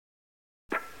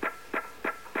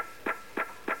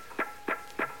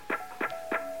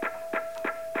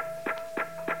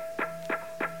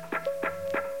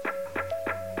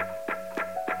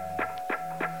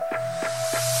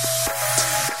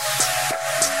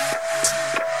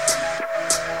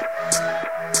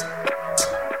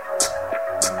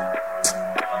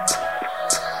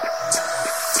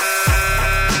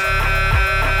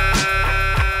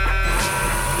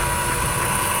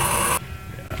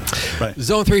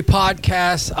Zone 3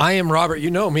 Podcast. I am Robert. You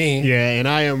know me. Yeah, and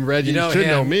I am Reggie. You should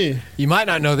know me. You might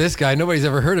not know this guy. Nobody's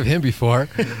ever heard of him before.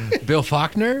 Bill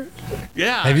Faulkner?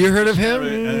 Yeah. Have you heard of him?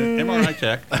 MRI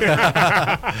tech.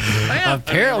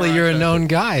 Apparently, you're a known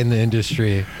guy in the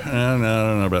industry. I don't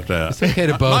know about that. It's okay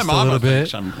to boast a little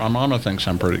bit. My mama thinks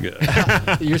I'm pretty good.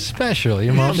 You're special.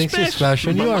 Your mom thinks you're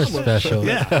special. You are special.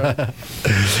 Yeah.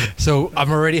 So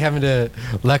I'm already having to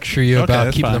lecture you about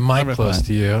that's keeping the fine. mic close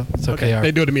to you. It's okay.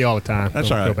 They do it to me all the time. That's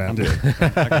Don't all right. feel I'm bad.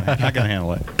 good. I can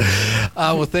handle it.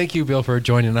 Well, thank you, Bill, for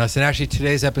joining us. And actually,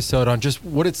 today's episode on just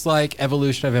what it's like,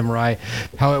 evolution of MRI,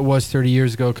 how it was 30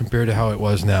 years ago compared to how it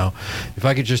was now. If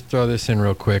I could just throw this in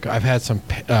real quick, I've had some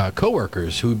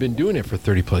coworkers who've been doing it for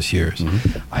 30 plus years.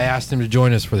 Mm-hmm. I asked them to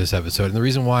join us for this episode. And the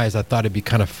reason why is I thought it'd be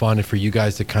kind of fun for you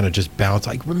guys to kind of just bounce,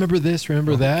 like, remember this,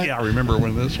 remember that? Yeah, I remember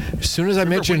when this. As soon as I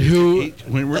mentioned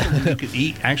when you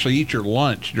could actually eat your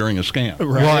lunch during a scan.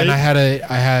 Right. Well, and I had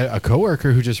a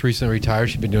coworker who just recently retired.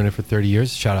 She'd been doing it for 30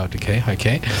 years. Shout out to Kay. Hi,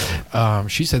 Kay.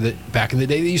 She said that back in the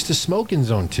day they used to smoke in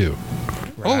Zone 2.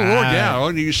 Oh, Lord, yeah. Oh,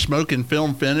 you smoke and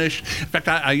film finish. In fact,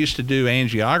 I used to do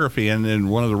angiography, and then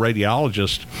one of the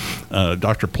radiologists,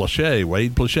 Dr. Plachet,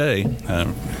 Wade Plachet,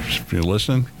 if you're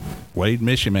listening, Wade,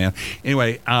 miss you, man.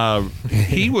 Anyway,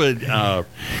 he would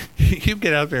he'd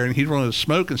get out there and he'd want to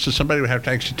smoke, and so somebody would have to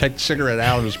actually take the cigarette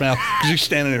out of his mouth because he's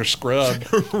standing there scrubbed.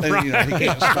 And, he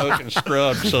can't smoke and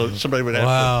scrub, so somebody would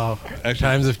have to. Actually,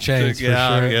 times have changed for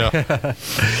sure. Yeah.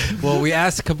 Well, we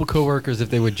asked a couple coworkers if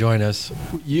they would join us,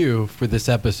 for this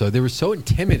episode. They were so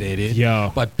intimidated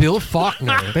by Bill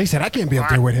Faulkner. They said I can't be up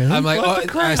there with him. I'm like,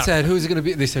 I said, who's going to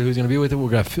be? They said, who's going to be with it? We're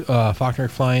going to have Faulkner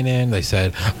flying in. They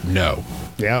said, no.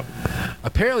 Yep.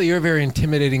 Apparently, you're a very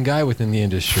intimidating guy within the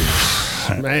industry.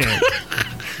 Man.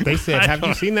 They said, have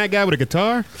you seen that guy with a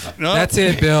guitar? No. That's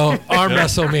it, Bill. Arm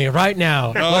wrestle me right now.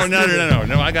 Oh,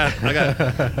 no.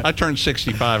 I turned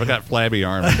 65. I got flabby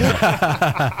arms.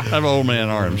 I have old man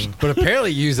arms. But apparently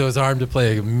you use those arms to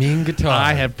play a mean guitar.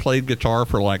 I have played guitar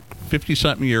for like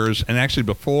 50-something years, and actually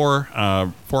before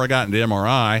I got into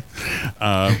MRI,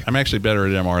 I'm actually better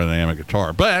at MRI than I am at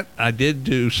guitar. But I did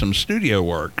do some studio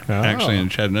work, actually, in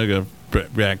Chattanooga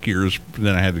back years.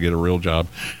 Then I had to get a real job,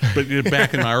 but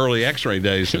back in my early X-ray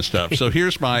days and stuff. So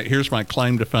here's my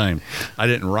claim to fame. I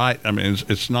didn't write. I mean,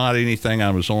 it's not anything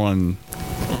I was on,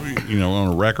 on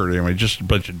a record. Anyway, just a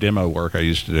bunch of demo work I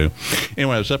used to do.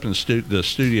 Anyway, I was up in the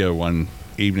studio one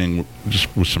evening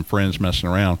just with some friends messing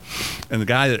around, and the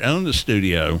guy that owned the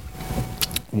studio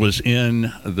was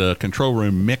in the control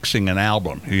room mixing an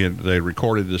album. They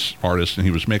recorded this artist, and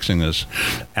he was mixing this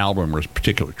album or a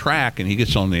particular track, and he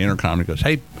gets on the intercom and goes,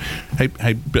 hey,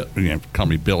 call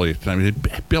me Billy.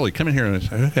 Billy, come in here. And I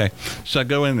say, okay. So I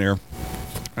go in there.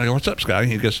 I go, what's up, Scotty?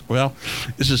 He goes, well,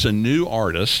 this is a new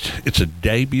artist. It's a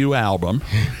debut album.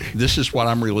 This is what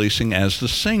I'm releasing as the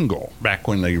single, back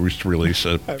when they used to release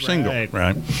a single,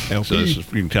 right? So this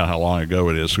is, you can tell how long ago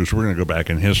it is, because we're going to go back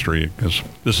in history, because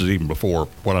this is even before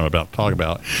what I'm about to talk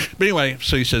about. But anyway,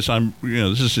 so he says,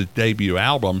 this is a debut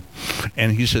album,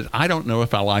 and he said, I don't know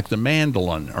if I like the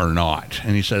mandolin or not.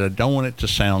 And he said, I don't want it to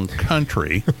sound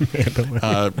country,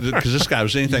 because this guy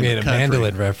was anything you made but a country.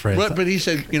 mandolin reference. But he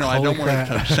said, I don't want it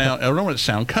to I don't want it to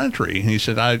sound country. And he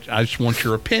said, I just want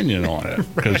your opinion on it.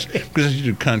 Because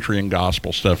you do country and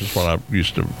gospel stuff is what I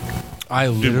used to. I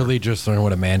literally just learned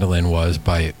what a mandolin was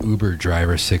by an Uber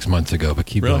driver 6 months ago, but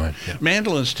keep going. Yeah.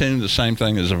 Mandolin's tuned the same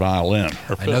thing as a violin.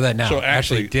 I know that now. So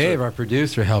actually, Dave, our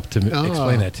producer, helped to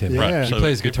explain that to me. Yeah. Right. He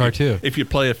plays guitar, too. If you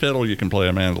play a fiddle, you can play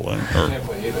a mandolin.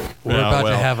 We're about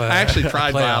to have I actually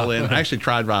tried violin. I actually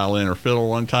tried violin or fiddle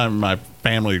one time, and my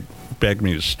family begged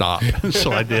me to stop,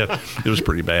 so I did. It was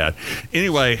pretty bad.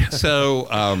 Anyway, so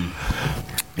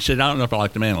he said, I don't know if I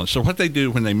like the mandolin. So what they do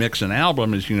when they mix an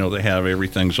album is, they have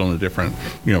everything's on a different,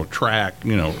 track,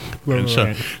 and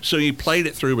so he played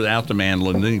it through without the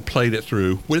mandolin, then he played it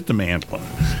through with the mandolin.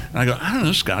 And I go, I don't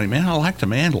know, Scotty, man, I like the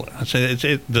mandolin. I said,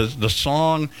 the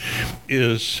song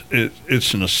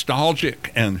it's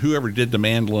nostalgic, and whoever did the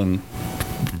mandolin,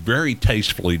 very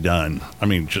tastefully done. I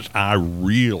mean, I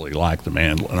really like the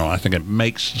mandolin. I think it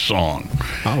makes the song.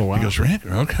 Oh, wow. He goes, Rick,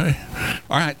 okay.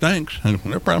 All right, thanks.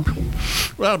 No problem.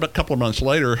 Well, about a couple of months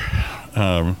later,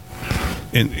 hear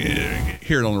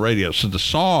it on the radio. So the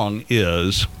song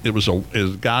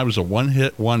the guy was a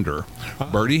one-hit wonder,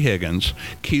 Bertie Higgins,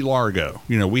 Key Largo.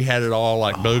 We had it all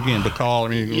like Bogey and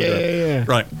Bacall. Yeah.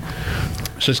 Right.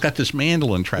 So it's got this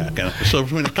mandolin track in it. So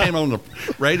when it came on the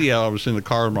radio, I was in the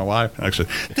car with my wife, and I said,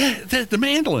 the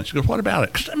mandolin. She goes, what about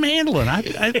it? 'Cause the mandolin.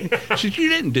 She said, you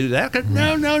didn't do that. I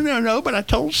go, no, but I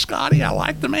told Scotty I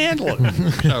like the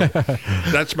mandolin. So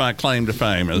that's my claim to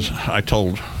fame, is I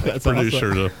told the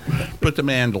producer to put the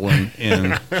mandolin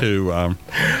into...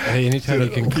 Hey, anytime you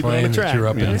can claim that you're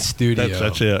up in the studio.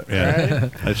 That's it. Yeah,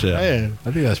 Right? that's it. I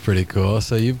think that's pretty cool.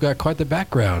 So you've got quite the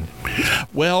background.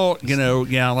 Well,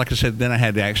 like I said, then I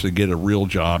had to actually get a real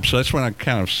job. So that's when I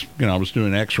kind of, I was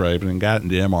doing X-ray, but then got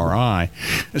into MRI.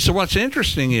 And so what's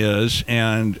interesting is,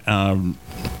 and talking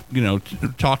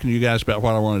to you guys about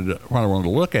what I wanted to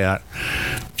look at.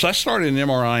 So I started in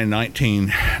MRI in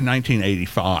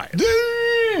 1985.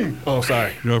 Oh,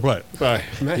 sorry. What? Sorry.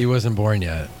 He wasn't born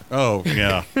yet. Oh,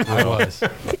 yeah. I was.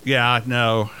 Yeah,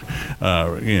 no.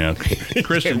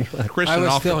 Kristen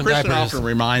often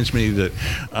reminds me that,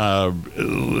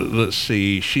 let's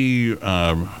see, she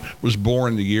was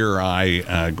born the year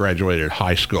I graduated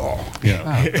high school.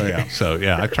 Yeah. So,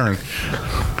 yeah, I turned,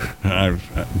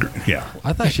 yeah.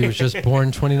 I thought she was just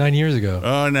born 29 years ago.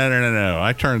 Oh, no.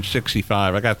 I turned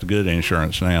 65. I got the good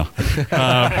insurance now.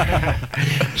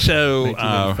 So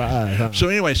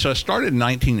anyway, so I started in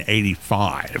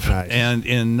 1985. Nice. And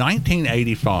in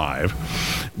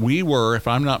 1985, we were, if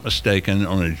I'm not mistaken,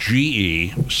 on a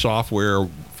GE software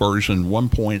version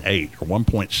 1.8 or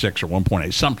 1.6 or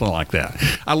 1.8, something like that.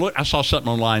 I saw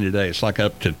something online today. It's like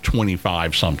up to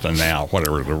 25 something now,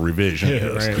 whatever the revision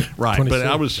is. Right. But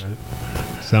I was...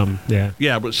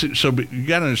 Yeah, but you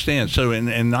got to understand. So in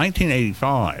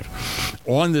 1985,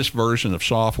 on this version of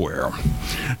software,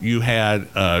 you had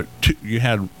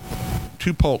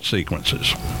two pulse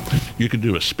sequences. You could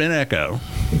do a spin echo,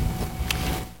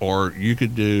 or you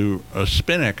could do a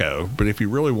spin echo, but if you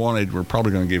really wanted, we're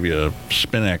probably going to give you a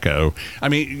spin echo. I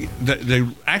mean,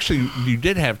 you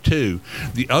did have two.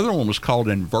 The other one was called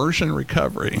inversion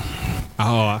recovery.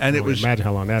 Oh, and it was, imagine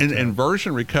how long that took.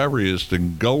 Inversion recovery is the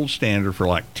gold standard for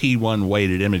like T1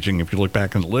 weighted imaging, if you look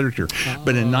back in the literature.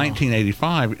 But in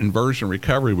 1985, inversion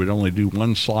recovery would only do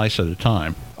one slice at a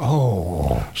time.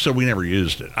 Oh. So we never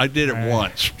used it. I did it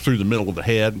once through the middle of the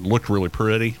head. It looked really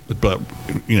pretty, but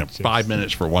 5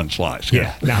 minutes for one slice.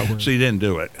 Yeah. So you didn't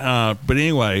do it. But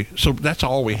anyway, so that's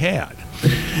all we had.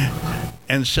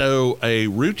 And so a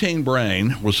routine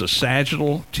brain was a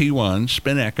sagittal T1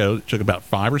 spin echo that took about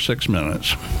 5 or 6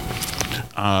 minutes.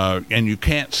 And you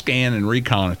can't scan and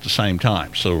recon at the same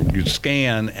time. So you'd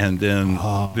scan, and then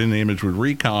the image would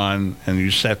recon, and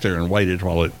you sat there and waited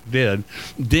while it did.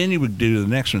 Then you would do the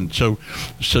next one. So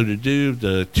to do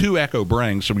the 2 echo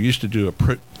brain, so we used to do a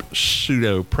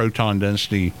pseudo proton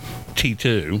density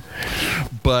T2,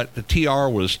 but the TR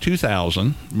was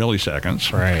 2,000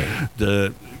 milliseconds. Right.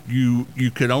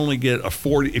 You could only get a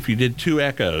 40 if you did 2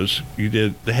 echoes.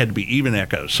 They had to be even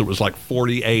echoes, so it was like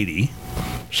 40-80.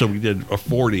 So we did a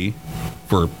 40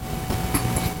 for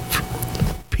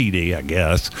PD, I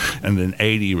guess, and then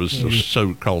 80 was the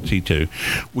so-called T2.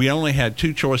 We only had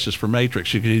 2 choices for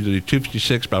matrix. You could either do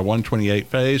 256 by 128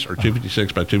 phase or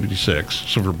 256 by 256.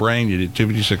 So for brain, you did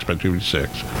 256 by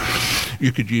 256.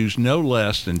 You could use no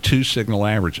less than 2 signal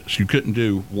averages. You couldn't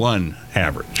do 1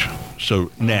 average. So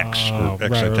next, or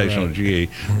excitational GE.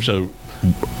 So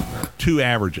 2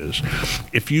 averages.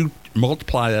 If you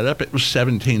multiply that up, it was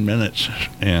 17 minutes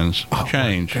and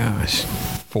change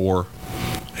for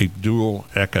a dual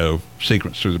echo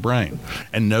sequence through the brain.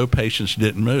 And no patients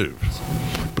didn't move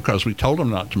because we told them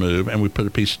not to move, and we put a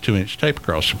piece of 2-inch tape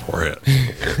across their forehead.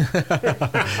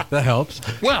 That helps.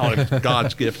 Well, it's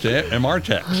God's gift to MR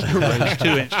techs.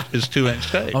 It's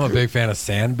 2-inch tape. I'm a big fan of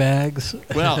sandbags.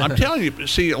 Well, I'm telling you,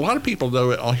 see, a lot of people,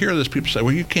 though, I'll hear this, people say,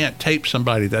 well, you can't tape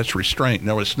somebody, that's restraint.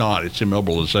 No, it's not. It's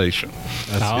immobilization.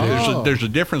 There's a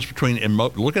difference between,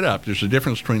 look it up, there's a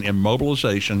difference between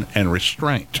immobilization and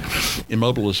restraint.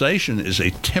 Immobilization is a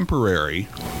temporary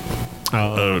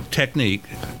technique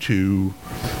to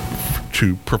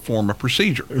perform a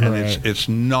procedure, and it's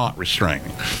not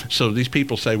restraining. So these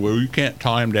people say, well, you can't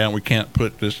tie them down, we can't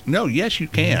put this. No, yes, you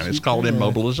can. Yes, it's called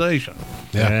immobilization.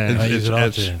 Yeah,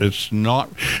 it's not.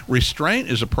 Restraint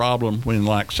is a problem when,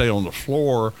 like, say, on the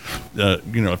floor,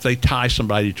 if they tie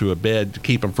somebody to a bed to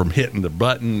keep them from hitting the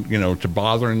button, to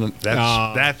bothering them,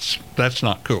 that's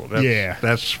not cool.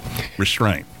 That's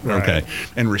restraint. Right. Okay.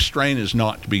 And restraint is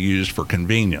not to be used for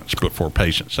convenience, but for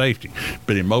patient safety.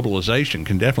 But immobilization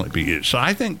can definitely be used. So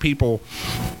I think people,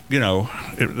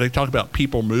 they talk about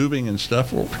people moving and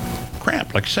stuff. Well,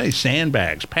 crap, like I say,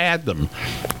 sandbags, pad them.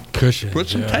 Cushion. Put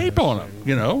some tape on them.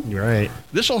 You know, You're right.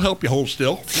 this will help you hold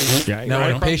still. Yeah, Now,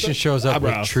 when a patient shows up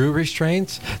with eyebrows. true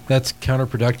restraints, that's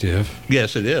counterproductive.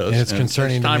 Yes, it is. And it's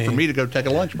concerning It's to time me. for me to go take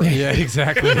a lunch break. Yeah,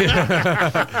 exactly.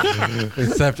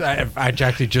 Except I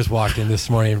actually just walked in this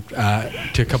morning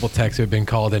to a couple techs who had been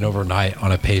called in overnight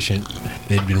on a patient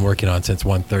they'd been working on since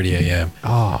 1:30 a.m.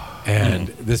 Oh. And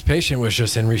this patient was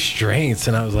just in restraints,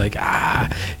 and I was like,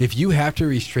 if you have to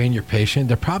restrain your patient,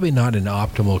 they're probably not an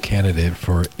optimal candidate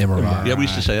for MRI. Yeah, we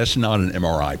used to say that's not an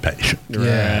MRI patient.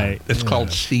 Yeah. Right. It's called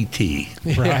CT.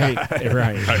 Right.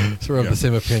 Right. So we're of the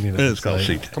same opinion. It's called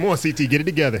like. CT. Come on, CT, get it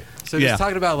together. So Yeah. just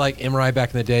talking about like MRI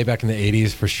back in the day, back in the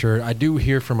 80s for sure. I do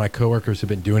hear from my coworkers who've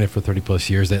been doing it for 30 plus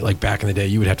years that like back in the day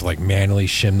you would have to like manually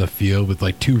shim the field with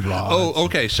like 2 rods. Oh,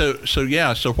 okay. So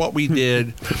what we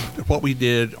did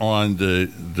on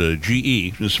the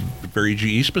GE is very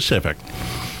GE specific.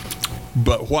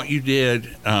 But what you did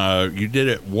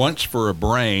it once for a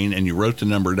brain, and you wrote the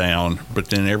number down. But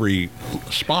then every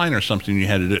spine or something, you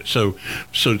had to do it. So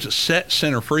to set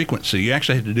center frequency, you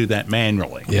actually had to do that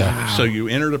manually. Yeah. Wow. So you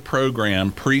entered a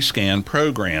program, pre-scan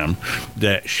program,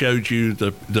 that showed you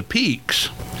the peaks,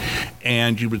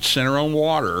 and you would center on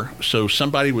water. So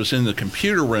somebody was in the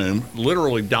computer room,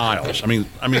 literally dials. I mean,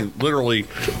 literally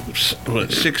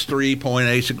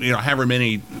 63.8, however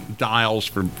many dials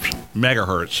for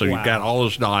megahertz. So you've got all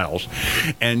those dials,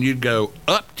 and you'd go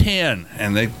up 10,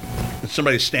 and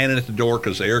somebody's standing at the door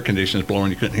because the air conditioning is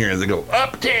blowing, you couldn't hear it. They go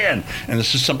up 10, and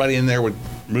this is somebody in there would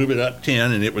move it up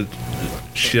 10, and it would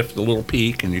shift the little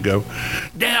peak, and you go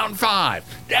down 5,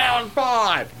 down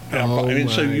 5, down 5. I mean,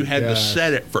 so you had to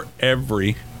set it for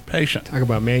every patient. Talk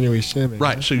about manually shimming.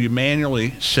 Right, so you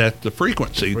manually set the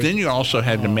frequency. Then you also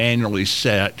had to manually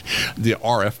set the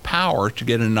RF power to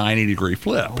get a 90-degree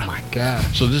flip. Oh, my God.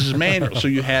 So this is manual. So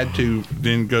you had to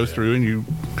then go through and you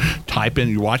type in,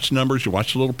 you watch the numbers, you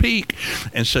watch the little peak,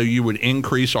 and so you would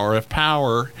increase RF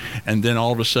power, and then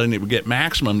all of a sudden it would get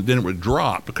maximum, then it would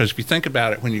drop. Because if you think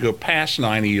about it, when you go past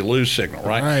 90, you lose signal,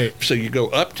 right? Right. So you go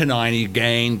up to 90,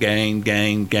 gain,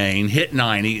 hit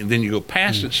 90, and then you go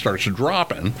past it starts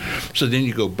dropping. So then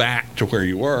you go back to where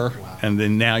you were, and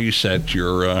then now you set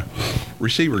your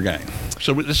receiver gain.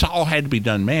 So this all had to be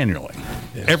done manually.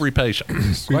 Yes. Every patient. Quite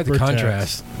the Super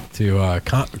contrast to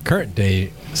current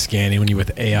day scanning when you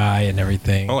with AI and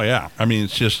everything. Oh yeah, I mean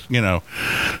it's just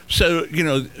so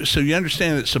you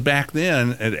understand that. So back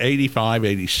then at 85,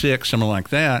 86, something like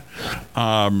that,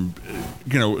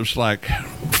 it was like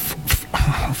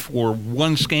for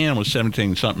one scan was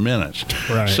 17 something minutes.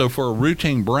 Right. So for a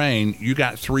routine brain, you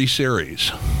got 3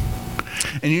 series.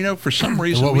 And for some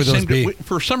reason, what would those be?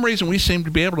 we seem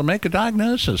to be able to make a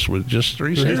diagnosis with just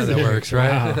 3 Yeah, series. that works,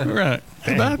 right? Wow. Right.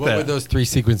 How about What that? would those 3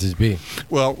 sequences be?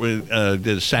 Well, we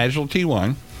did sagittal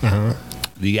T1,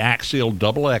 the axial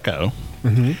double echo,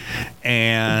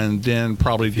 and then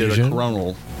probably Diffusion? did a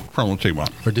coronal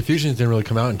T1. Or diffusions didn't really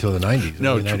come out until the 90s.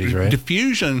 No, early 90s, right?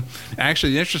 diffusion.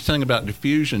 Actually, the interesting thing about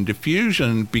diffusion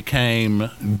became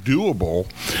doable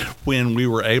when we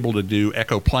were able to do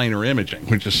echoplanar imaging,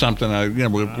 which is something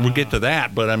we'll get to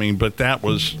that. But that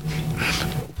was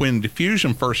when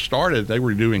diffusion first started. They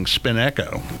were doing spin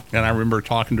echo, and I remember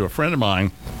talking to a friend of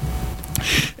mine.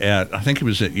 I think he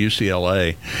was at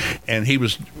UCLA, and he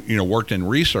was, worked in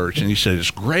research, and he said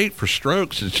it's great for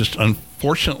strokes. It's just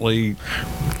unfortunately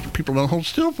people don't hold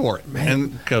still for it,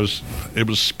 and because it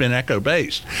was spin echo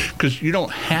based. Because you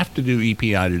don't have to do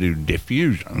EPI to do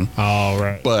diffusion. All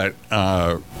right. But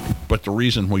the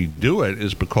reason we do it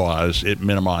is because it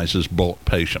minimizes bulk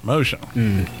patient motion.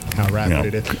 How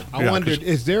rapid it is. I wondered,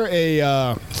 is there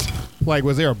a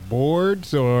was there a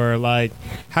boards or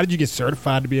how did you get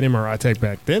certified to be an MRI tech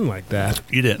back then like that?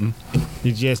 You didn't.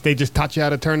 They just taught you how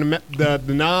to turn the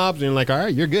knobs, and you're like, all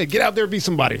right, you're good. Get out there and be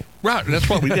somebody. Right, that's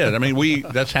what we did.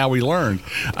 That's how we learned.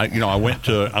 I went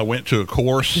to a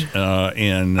course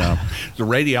in the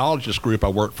radiologist group I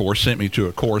worked for sent me to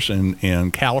a course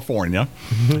in California,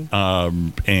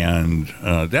 and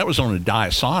that was on the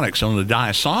Diasonics. On the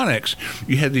Diasonics,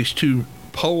 you had these 2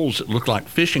 poles that looked like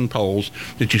fishing poles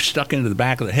that you stuck into the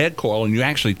back of the head coil, and you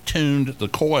actually tuned the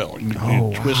coil. You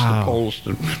twist the poles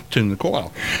to tune the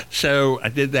coil. So I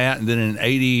did that, and then in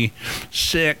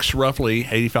 86, roughly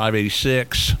 85,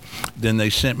 86, then they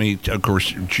sent me to, of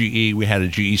course, GE. We had a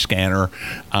GE scanner.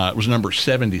 It was number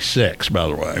 76, by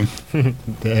the way.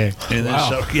 Dang. And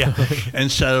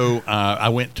then I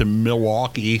went to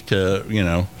Milwaukee to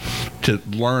to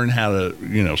learn how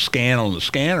to scan on the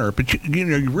scanner, but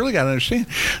you really got to understand.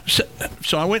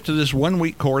 So I went to this 1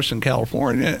 week course in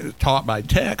California taught by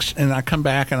Tex, and I come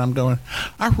back and I'm going,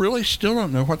 I really still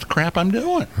don't know what the crap I'm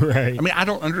doing. Right. I mean, I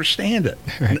don't understand it.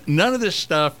 Right. None of this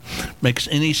stuff makes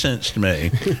any sense to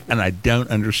me, and I don't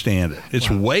understand it. It's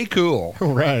way cool,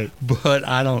 right? But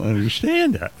I don't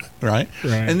understand it, right?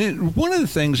 Right. And then one of the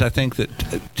things I think that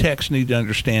techs need to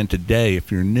understand today,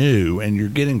 if you're new and you're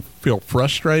feel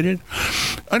frustrated,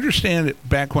 understand that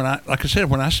back when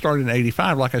when I started in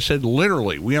 85, like I said,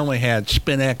 literally, we only had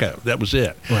spin echo. That was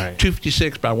it. Right.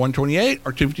 256 by 128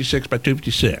 or 256 by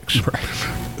 256. Right.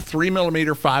 3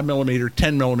 millimeter, 5 millimeter,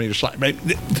 10 millimeter slide.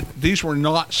 These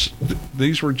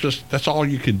were just, that's all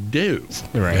you could do.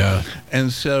 Right. Yeah.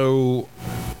 And so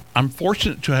I'm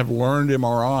fortunate to have learned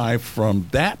MRI from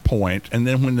that point, and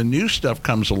then when the new stuff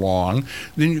comes along,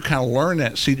 then you kind of learn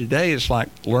that. See, today it's like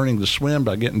learning to swim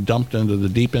by getting dumped into the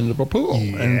deep end of a pool.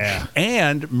 Yeah.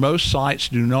 And most sites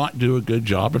do not do a good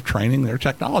job of training their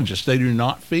technologists. They do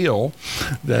not feel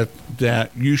that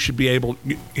you should be able,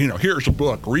 here's a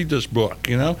book, read this book,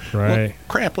 Right. Well,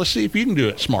 crap, let's see if you can do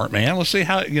it, smart man. Let's see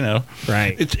how,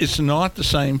 Right. It's not the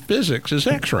same physics as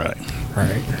X-ray.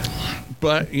 Right.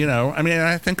 But,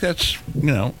 I think that's,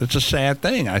 it's a sad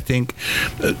thing. I think,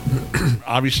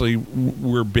 obviously,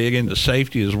 we're big into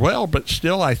safety as well, but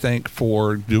still, I think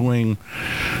for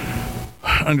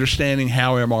understanding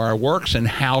how MRI works and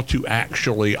how to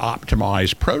actually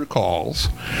optimize protocols,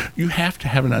 you have to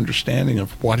have an understanding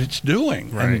of what it's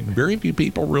doing. Right. And very few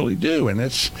people really do, and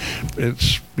it's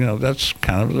that's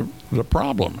kind of the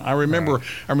problem. I remember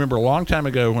a long time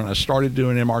ago when I started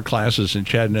doing MR classes in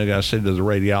Chattanooga, I said to the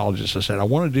radiologist, I said, I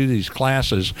want to do these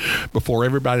classes before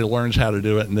everybody learns how to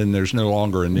do it, and then there's no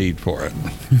longer a need for it.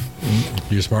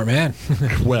 You're a smart man.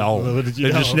 Well, it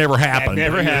just never happened. It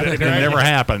never happened. It never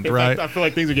happened, right? I feel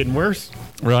like things are getting worse.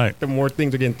 Right. The more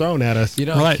things are getting thrown at us.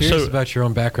 I'm curious about your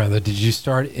own background, though. Did you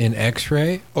start in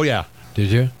X-ray? Oh, yeah. Did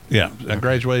you? Yeah, I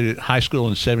graduated high school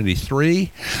in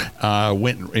 '73.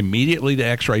 Went immediately to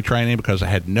X-ray training because I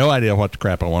had no idea what the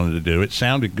crap I wanted to do. It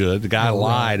sounded good. The guy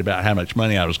lied about how much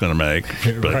money I was going to make.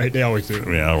 But, right, they always do.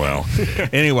 Yeah, well.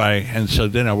 Anyway, and so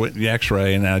then I went to the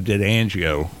X-ray and I did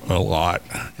angio a lot,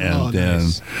 and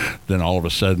then all of a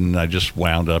sudden I just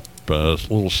wound up a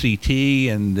little CT,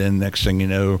 and then next thing you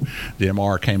know, the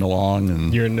MR came along,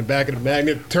 and you're in the back of the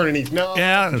magnet turning these knobs.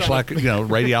 Yeah, and it's like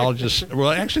radiologists.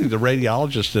 Well, actually, the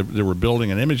radiologists they were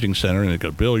building an imaging center, and they go,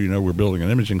 Bill, we're building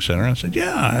an imaging center. I said,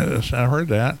 yeah, I heard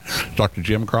that. Dr.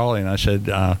 Jim Crawley, and I said,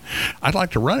 I'd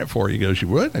like to run it for you. He goes, you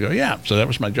would? I go, yeah. So that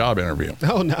was my job interview.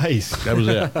 Oh, nice. That was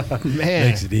it. Man,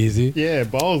 makes it easy. Yeah,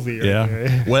 ballsy.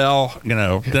 Yeah. Well,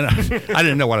 then I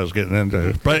didn't know what I was getting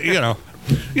into, but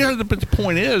but the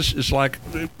point is like,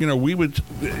 we would,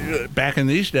 back in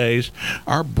these days,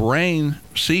 our brain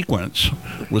sequence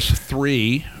was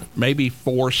 3, maybe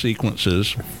 4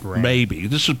 sequences, maybe.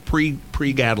 This is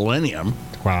pre-gadolinium.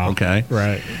 Wow. Okay.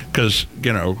 Right. Because,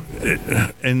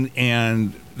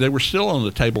 and they were still on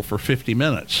the table for 50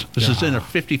 minutes. This is in a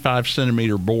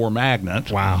 55-centimeter bore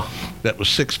magnet. Wow. That was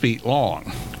 6 feet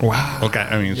long. Wow. Okay.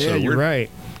 I mean, yeah, you're right.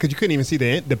 Because you couldn't even see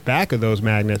the back of those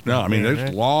magnets. No, I mean,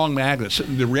 there's long magnets.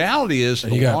 The reality is,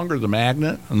 the longer the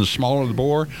magnet and the smaller the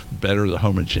bore, the better the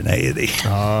homogeneity.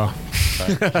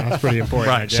 That's pretty important.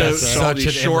 Right. So all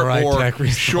these short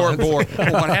bore.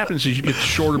 Well, what happens is you get the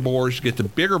shorter bores, you get the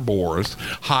bigger bores,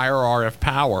 higher RF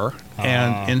power,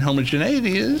 and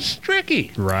inhomogeneity is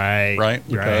tricky. Right. Right.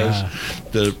 Because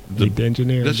the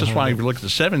engineers. This is why if you look at the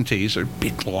 70s, they're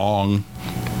big, long,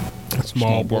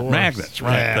 small bore magnets,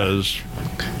 right? Because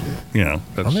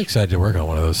I'm excited to work on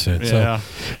one of those soon. Yeah, so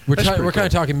we're kind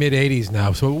of talking mid '80s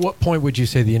now. So at what point would you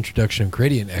say the introduction of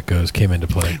gradient echoes came into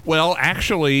play? Well,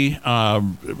 actually,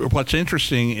 what's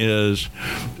interesting is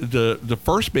the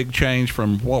first big change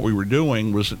from what we were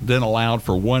doing was then allowed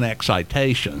for 1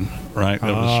 excitation, right?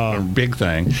 That was a big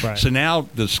thing. Right. So now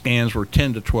the scans were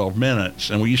 10 to 12 minutes,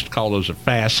 and we used to call those a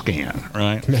fast scan,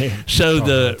 right? Man. So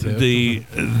the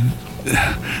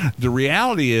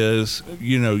reality is,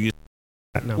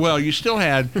 well, you still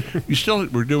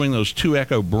were doing those 2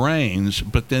 echo brains,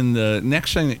 but then the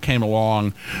next thing that came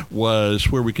along was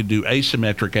where we could do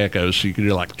asymmetric echoes, so you could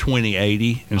do like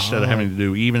 20/80 instead of having to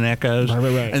do even echoes.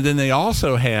 Right. And then they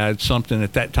also had something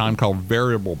at that time called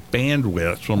variable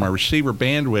bandwidth, so my receiver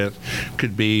bandwidth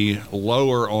could be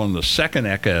lower on the second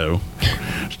echo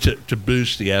to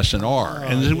boost the SNR.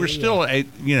 And we're still at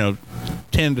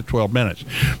 10 to 12 minutes.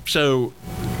 So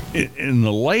in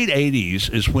the late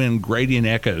 80s is when gradient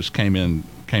echoes came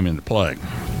into play.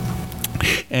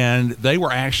 And they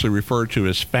were actually referred to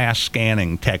as fast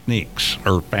scanning techniques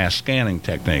or fast scanning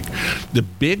technique. The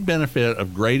big benefit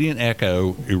of gradient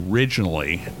echo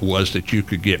originally was that you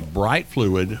could get bright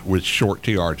fluid with short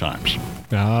TR times.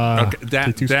 Okay,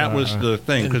 that was the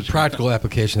thing. Because practical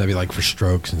application, that'd be like for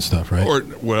strokes and stuff, right?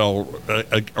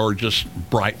 Or just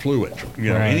bright fluid.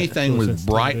 Anything with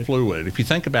bright fluid. If you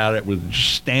think about it, with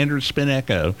just standard spin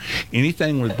echo,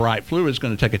 anything with bright fluid is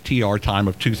going to take a TR time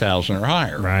of 2,000 or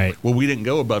higher. Right. Well, we didn't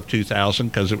go above 2,000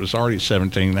 because it was already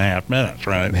 17 and a half minutes,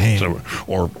 right? Man. So,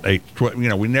 or 8,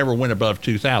 we never went above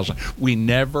 2,000. We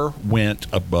never went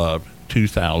above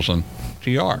 2,000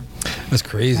 TR. That's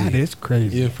crazy. That is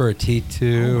crazy. Even for a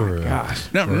T2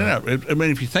 gosh. No. I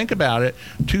mean, if you think about it,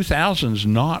 2,000 is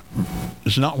not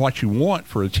what you want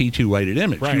for a T2 weighted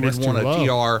image. Right, You would that's want too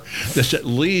a low. TR that's at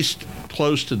least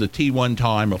close to the T1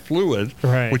 time of fluid,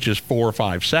 Right. which is 4 or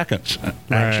 5 seconds,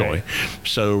 actually. Right.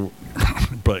 So,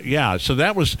 but yeah, so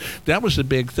that was the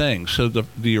big thing. So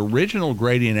the original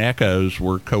gradient echoes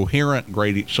were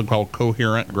so-called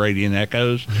coherent gradient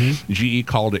echoes. Mm-hmm. GE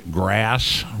called it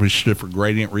GRASS, which stood for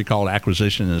Gradient Recalled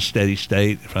Acquisition in a Steady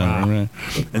State. If I remember.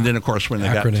 And then, of course, when they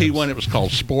got Acronyms. T1, it was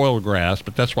called spoiled grass.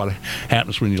 But that's what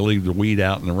happens when you leave the weed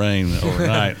out in the rain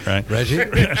overnight, right? Reggie,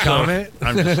 comment?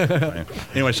 I'm just,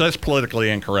 anyway, so that's politically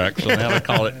incorrect. So now they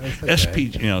call it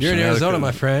SP. You're in Arizona,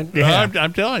 my friend. Yeah.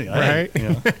 I'm telling you, Right.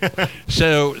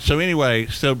 So anyway,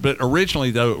 but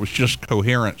originally though it was just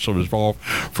coherent, so it was involved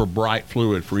for bright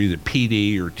fluid for either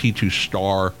PD or T2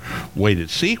 star weighted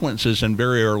sequences. And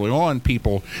very early on,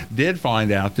 people did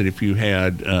find out that if you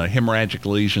had hemorrhagic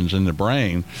lesions in the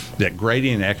brain, that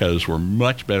gradient echoes were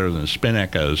much better than spin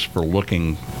echoes for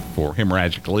looking for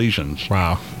hemorrhagic lesions.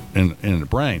 Wow. In the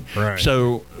brain. Right.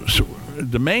 So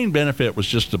the main benefit was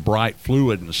just the bright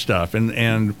fluid and stuff,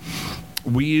 and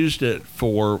we used it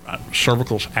for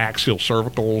axial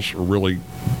cervicals. Really,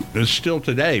 still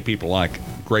today people like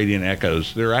gradient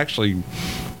echoes. They're actually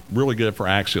really good for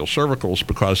axial cervicals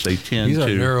because they tend He's to. our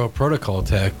neuro protocol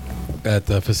tech at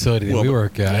the facility that we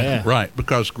work at. Yeah. Right,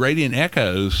 because gradient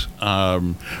echoes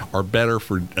are better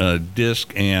for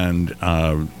disc and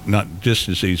not disc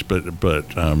disease, but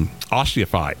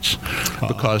osteophytes,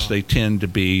 because they tend to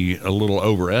be a little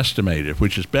overestimated,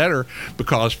 which is better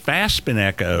because fast spin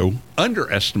echo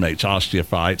underestimates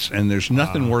osteophytes, and there's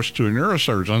nothing worse to a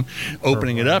neurosurgeon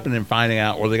opening it up and then finding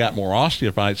out, well, they got more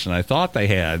osteophytes than I thought they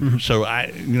had. So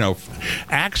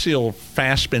axial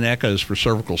fast spin echoes for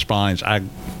cervical spines, I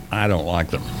don't like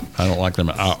them. I don't like them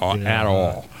at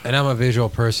all. And I'm a visual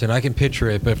person. I can picture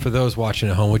it, but for those watching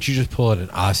at home, would you just pull out an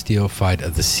osteophyte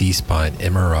of the C-spine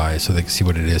MRI so they can see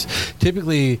what it is?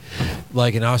 Typically,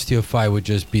 like an osteophyte would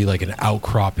just be like an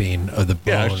outcropping of the bone.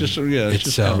 Yeah, it's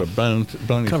just kind of a bony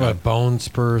kind of a bone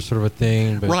spur sort of a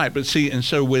thing. But right, but see, and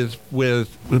so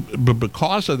but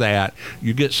because of that,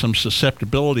 you get some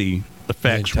susceptibility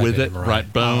effects with it, MRI.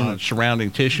 right? Bone and surrounding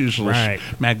tissues, a little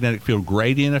magnetic field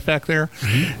gradient effect there.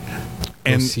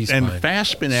 And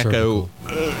fast spin echo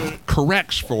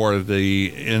corrects for the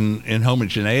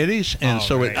inhomogeneities, and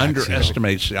so it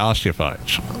underestimates the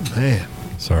osteophytes. Oh, man,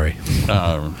 sorry.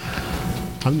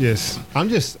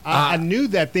 I knew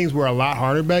that things were a lot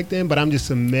harder back then, but I'm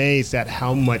just amazed at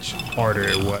how much harder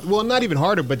it was. Well, not even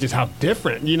harder, but just how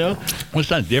different, Well, it's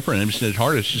not different. It's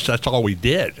harder. It's just that's all we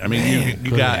did. I mean,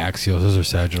 you got axials, those are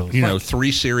sagittals.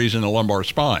 3 series in the lumbar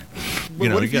spine.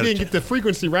 But what if you didn't get the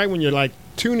frequency right when you're like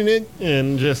tuning it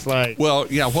and just like... Well,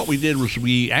 yeah, what we did was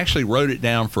we actually wrote it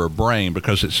down for a brain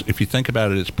because if you think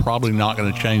about it, it's probably not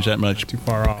going to change that much too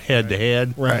far off, head to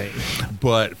head. Right.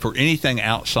 But for anything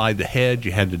outside the head,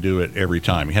 you had to do it every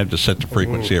time. You had to set the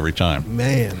frequency every time.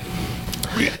 Man.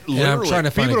 Yeah, I'm trying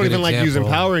to find People a don't good even like example. using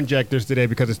power injectors today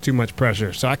because it's too much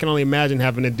pressure. So I can only imagine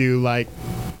having to do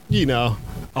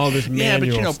all this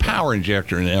manual Yeah, but stuff. power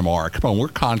injector in MR. Come on, we're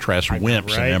contrast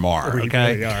wimps right? in MR. We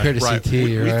Okay, really are. Compared to right. CT,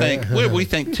 we right? we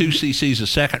think 2 cc's a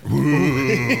second.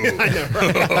 I know,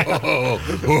 right?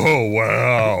 Oh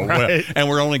wow! Right. And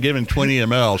we're only giving 20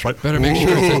 mls. Right? Better make sure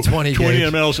it's a 20 20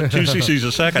 gauge. mls at 2 cc's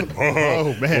a second.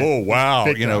 Oh, man. Oh wow!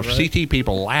 Big time, right? CT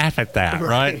people laugh at that,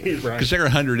 right? Because they're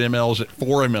 100 mls at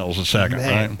 4 mls a second,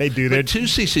 Man, right? they do. But 2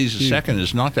 cc's a second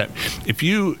is not that. If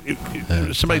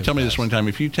somebody told me this one time,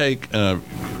 if you take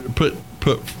put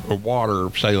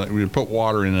water, say we put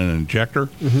water in an injector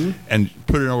and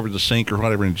put it over the sink or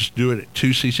whatever, and just do it at 2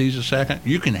 cc's a second,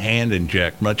 you can hand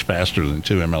inject much faster than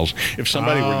 2 mls. If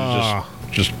somebody were to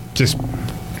just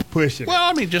pushing. Well,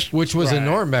 I mean, just which was a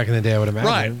norm back in the day, I would imagine.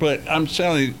 right. But I'm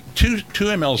telling you, 2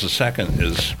 mLs a second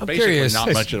is basically curious.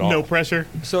 not much at all. No pressure.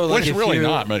 So, Well, like, it's really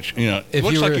not much. You know, it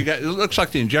looks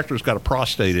like the injector's got a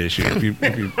prostate issue. If you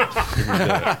did it.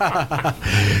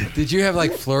 Did you have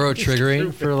like fluoro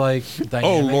triggering for like?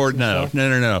 Oh Lord, no.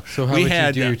 So how would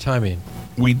you do your timing?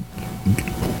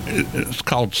 It's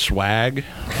called swag.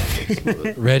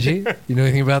 Reggie, you know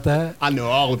anything about that? I know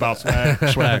all about swag.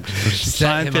 Swag.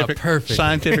 Scientific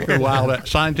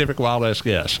wild ass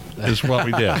guess is what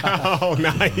we did. Oh,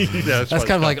 nice. Yeah, that's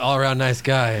kind of like all around nice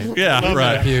guy. Yeah,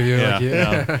 right. Like you.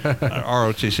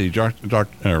 ROTC,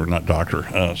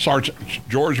 Sergeant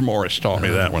George Morris taught me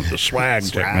that one, the swag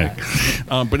technique.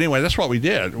 But anyway, that's what we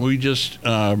did. We just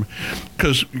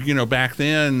because back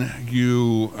then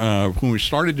when we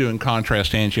started doing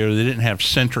contrast angio, they didn't have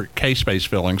centric K-space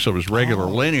filling, so it was regular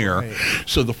linear. Right.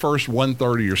 So the first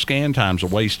 1/3 of your scan time's a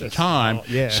waste of time.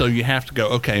 So you have to go,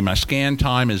 okay, my scan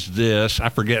time is this. I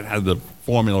forget how the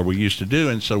formula we used to do,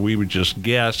 and so we would just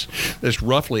guess. It's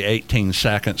roughly 18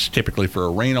 seconds typically for a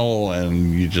renal,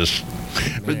 and you just.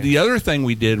 But the other thing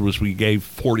we did was we gave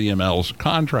 40 mLs of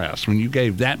contrast. When you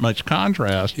gave that much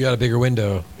contrast, you got a bigger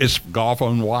window. It's golf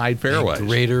on wide fairways. A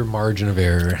greater margin of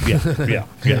error. Yeah,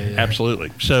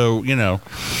 absolutely. So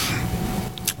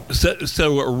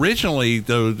So originally,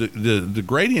 though, the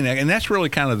gradient, and that's really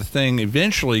kind of the thing.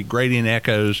 Eventually, gradient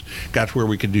echoes got to where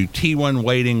we could do T1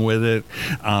 weighting with it.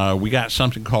 We got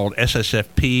something called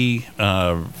SSFP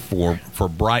for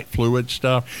bright fluid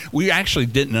stuff. We actually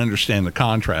didn't understand the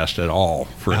contrast at all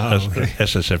for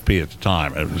SSFP at the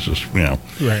time. It was just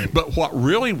Right. But what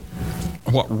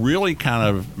really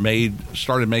kind of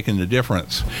started making the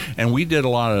difference, and we did a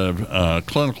lot of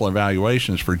clinical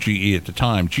evaluations for GE at the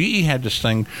time. GE had this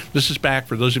thing. This is back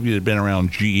for those of you that have been around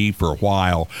GE for a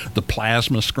while. The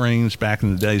plasma screens back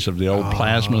in the days of the old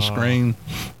plasma screen,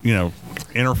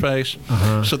 interface.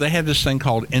 So they had this thing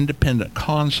called independent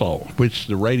console, which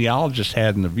the radiologist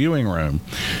had in the viewing room,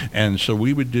 and so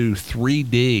we would do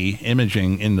 3D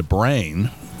imaging in the brain.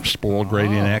 Spoiled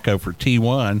gradient echo for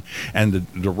T1, and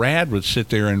the rad would sit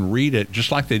there and read it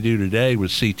just like they do today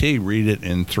with CT, read it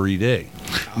in 3D.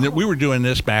 And we were doing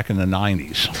this back in the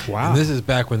 90s. Wow. And this is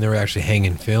back when they were actually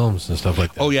hanging films and stuff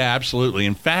like that. Oh yeah, absolutely.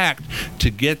 In fact,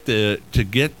 to get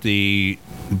the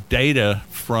data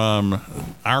from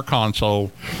our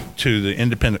console to the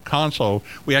independent console,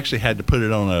 we actually had to put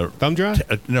it on a thumb drive.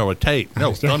 A tape.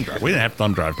 No, thumb drive. We didn't have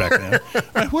thumb drive back then.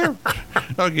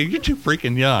 Okay, you're too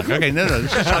freaking young. Okay, no,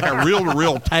 this is like a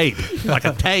reel-to-reel tape, like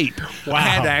a tape. Wow. I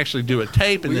had to actually do a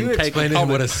tape and then take. Explain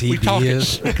what a CD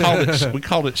is. We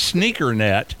called it sneaker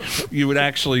net. You would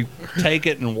actually take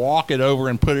it and walk it over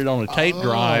and put it on a tape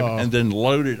drive and then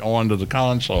load it onto the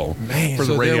console. Man, for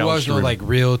the so there was no stream. like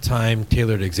real-time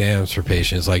tailored exams for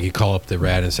patients. Like you call up the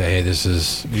rad and say, "Hey, this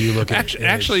is you look at."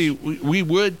 Actually, we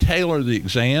would tailor the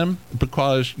exam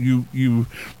because you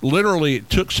literally it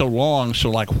took so long. So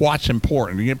like, what's important?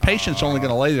 Your patient's only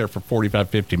going to lay there for 45,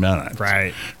 50 minutes.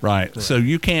 Right. So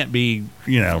you can't be,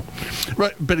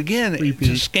 But again,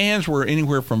 the scans were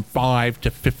anywhere from 5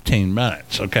 to 15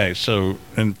 minutes. Okay, so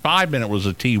and 5 minute was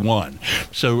a T1.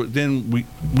 So then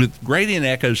with gradient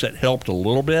echoes that helped a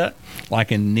little bit,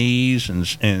 like in knees and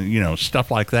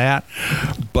stuff like that.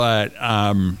 But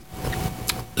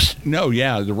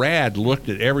the rad looked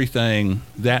at everything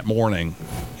that morning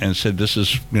and said, this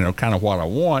is, kind of what I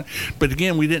want. But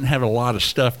again, we didn't have a lot of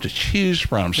stuff to choose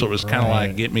from. So it was kind of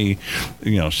like, get me,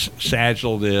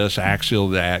 sagittal this, axial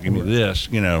that, give me this,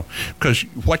 because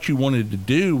what you wanted to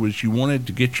do was you wanted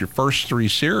to get your first 3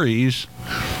 series,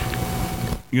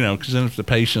 because then if the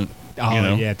patient,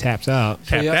 tapped out.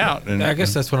 And I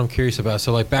guess that's what I'm curious about.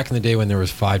 So, like back in the day when there was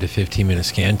 5 to 15 minute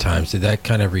scan times, did that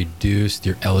kind of reduce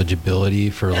your eligibility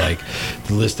for like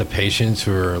the list of patients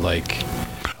who are like?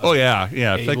 Oh yeah.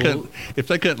 If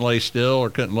they couldn't lay still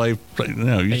or couldn't lay, you just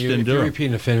didn't do it. If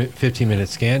you're repeating a 15-minute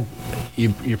scan,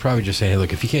 you're probably just saying, hey,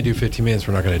 look, if you can't do 15 minutes,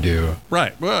 we're not going to do.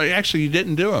 Right. Well, actually, you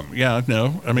didn't do them. Yeah.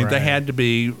 No. I mean, they had to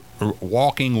be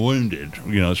walking wounded.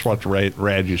 That's what the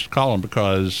rad used to call them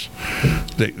because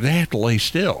they have to lay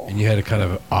still. And you had to kind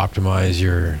of optimize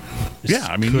your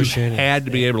cushion. You had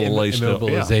to be able to lay still.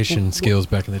 Immobilization skills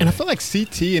back in the day. And I feel like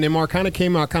CT and MR kind of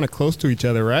came out kind of close to each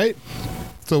other, right?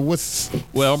 So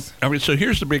so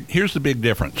here's the big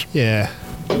difference. Yeah.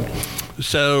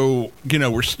 So,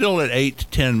 we're still at 8 to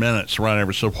 10 minutes,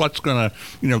 whatever. So what's going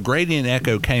to, gradient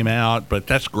echo came out, but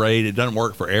that's great. It doesn't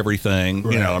work for everything.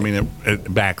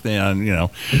 Right. Back then,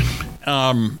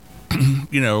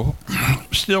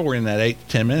 still we're in that 8 to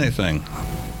 10 minute thing.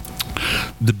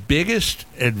 The biggest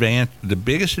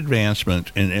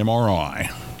advancement in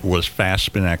MRI was fast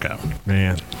spin echo.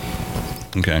 Man.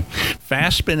 Okay,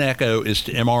 fast spin echo is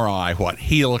to MRI what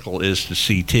helical is to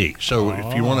CT. So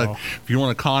if you want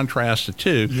to contrast the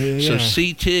two, so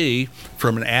CT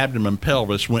from an abdomen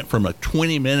pelvis went from a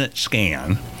 20-minute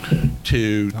scan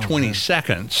to 20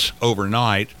 seconds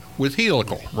overnight with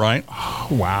helical, right?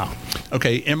 Wow.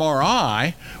 Okay,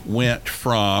 MRI went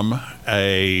from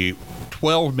a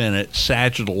 12-minute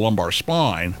sagittal lumbar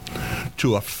spine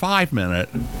to a 5-minute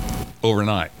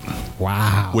overnight.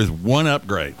 Wow. With one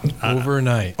upgrade.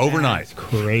 Overnight. That's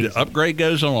crazy. The upgrade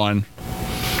goes on.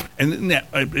 And now,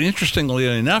 interestingly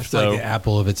enough, It's though, like the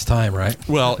Apple of its time, right?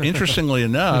 well, interestingly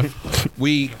enough,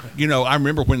 I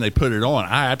remember when they put it on.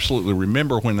 I absolutely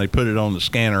remember when they put it on the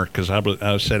scanner because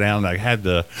I sat down and I had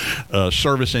the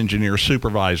service engineer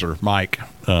supervisor, Mike,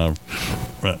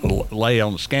 lay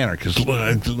on the scanner because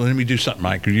let me do something,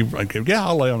 Mike. Yeah,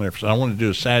 I'll lay on there. So I wanted to do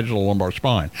a sagittal lumbar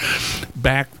spine.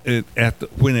 Back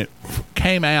when it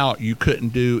came out, you couldn't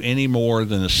do any more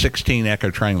than a 16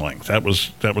 echo train length. That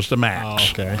was the max.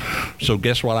 Oh, okay. So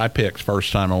guess what I picked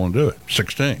first time I want to do it?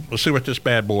 16. Let's see what this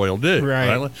bad boy will do.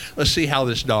 Right. Let's see how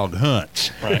this dog hunts.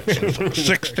 Right. So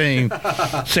 16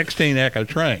 echo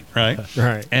train. Right.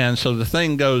 Right. And so the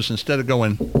thing goes, instead of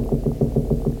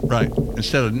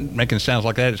making sounds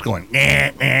like that, it's going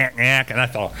 "Nyah, nyah, nyah," and I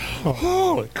thought,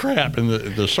 holy crap! And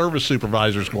the service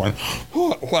supervisor's going,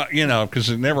 what? Because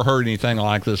they never heard anything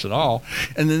like this at all.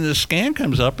 And then the scan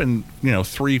comes up in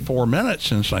 3-4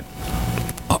 minutes, and it's like,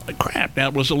 holy crap! Now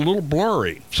it was a little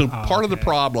blurry. So part of the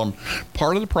problem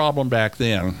back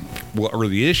then, or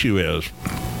the issue is,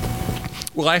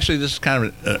 well, actually, this is kind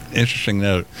of an interesting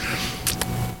note.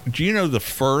 Do you know the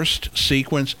first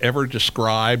sequence ever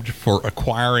described for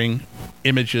acquiring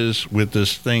images with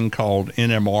this thing called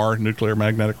NMR, nuclear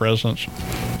magnetic resonance?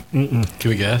 Can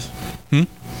we guess?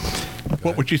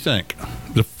 What would you think?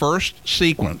 The first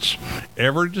sequence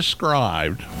ever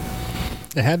described.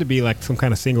 It had to be like some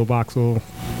kind of single voxel,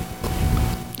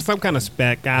 some kind of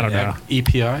spec. I don't know.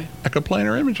 EPI?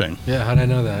 Echoplanar imaging. Yeah, how did I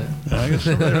know that?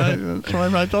 That's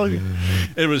what I told you.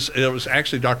 It was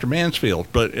actually Dr. Mansfield,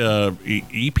 but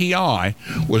EPI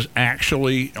was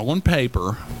actually on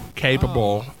paper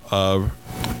capable of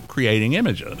creating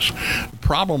images. The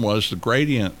problem was the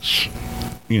gradients.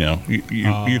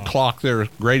 You clock their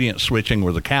gradient switching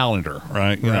with a calendar,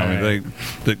 right?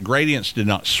 The gradients did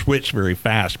not switch very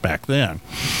fast back then.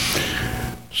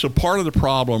 So part of the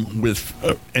problem with,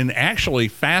 and actually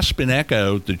fast spin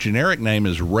echo, the generic name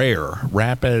is RARE,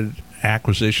 Rapid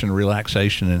Acquisition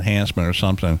Relaxation Enhancement or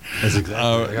something. That's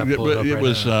exactly but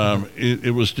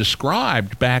it was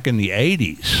described back in the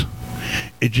 80s.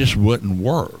 It just wouldn't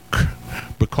work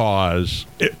because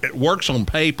it works on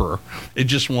paper. It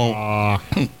just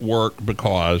won't work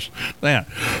because that.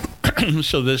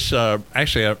 So this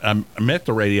actually, I met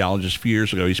the radiologist a few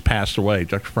years ago. He's passed away,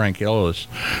 Dr. Frank Jolis.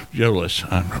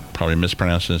 I'm probably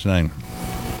mispronouncing his name.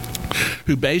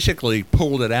 Who basically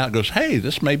pulled it out and goes, hey,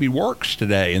 this maybe works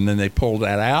today. And then they pulled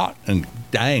that out, and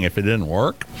dang, if it didn't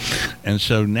work. And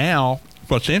so now,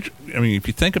 if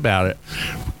you think about it,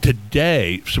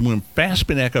 today, so when fast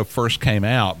spin echo first came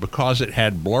out, because it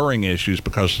had blurring issues,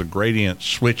 because the gradient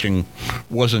switching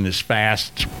wasn't as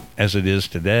fast as it is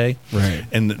today, right,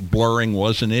 and the blurring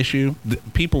was an issue,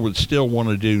 people would still want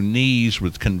to do knees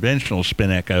with conventional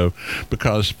spin echo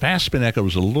because fast spin echo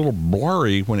was a little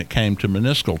blurry when it came to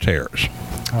meniscal tears.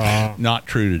 Not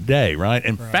true today, right?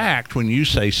 In fact, when you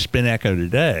say spin echo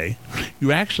today,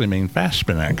 you actually mean fast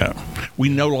spin echo. We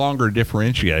no longer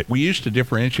differentiate. We used to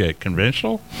differentiate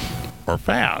conventional or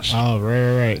fast. Oh,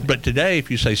 right. But today,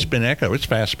 if you say spin echo, it's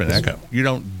fast spin echo. You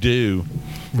don't do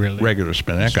regular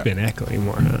spin echo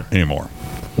anymore, huh? Anymore.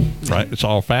 Right? It's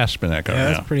all fast spin echo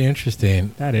now. That's pretty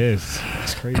interesting. That is.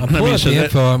 That's crazy. I'm pulling up the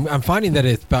info. I'm finding that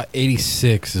it's about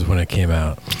 86 is when it came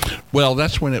out. Well,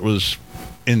 that's when it was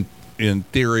in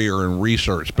theory or in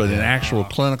research, but in actual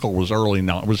clinical was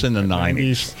was in the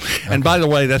 90s. Okay. And by the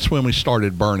way, that's when we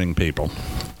started burning people.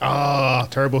 Oh,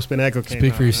 turbo spin echo came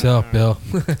Speak out. for yourself, Bill.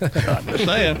 I'm just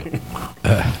saying.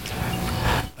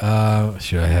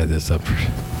 Should I had this up?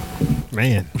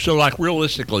 Man. So, like,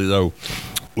 realistically, though,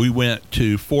 we went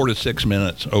to 4 to 6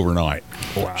 minutes overnight.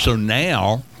 Wow. So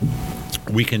now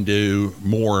we can do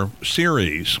more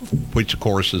series, which of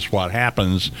course is what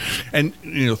happens. And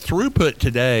throughput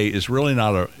today is really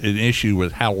not an issue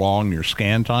with how long your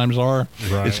scan times are.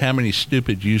 Right. It's how many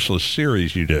stupid, useless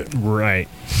series you do. Right.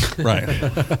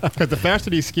 Because the faster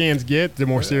these scans get, the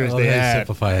more serious they have.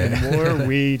 Simplify it. The more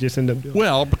we just end up doing.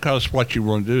 Well, because what you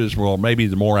want to do is, maybe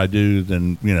the more I do,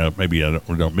 then maybe I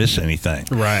don't miss anything.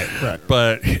 Right.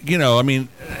 But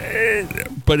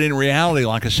but in reality,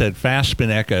 like I said, fast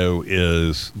spin echo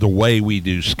is the way we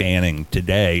do scanning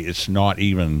today. It's not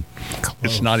even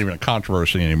a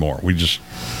controversy anymore. We just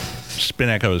spin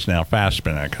echo is now fast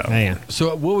spin echo. Man.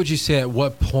 So what would you say, at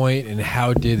what point and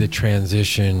how did the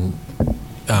transition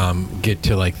get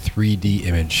to like 3D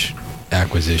image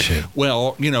acquisition?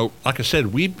 Well, like I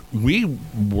said, we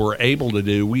were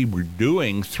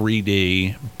doing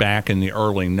 3D back in the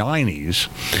early 90s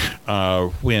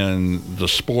when the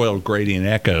spoiled gradient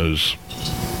echoes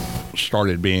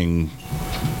started being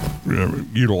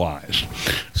utilized.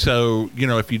 So,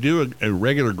 if you do a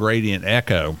regular gradient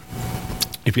echo,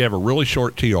 if you have a really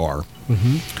short TR,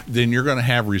 then you're going to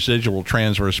have residual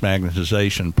transverse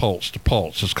magnetization pulse to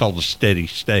pulse. It's called a steady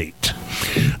state.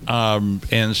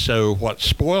 And so what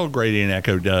spoiled gradient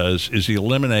echo does is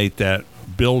eliminate that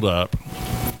buildup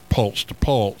pulse to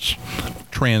pulse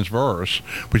transverse,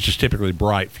 which is typically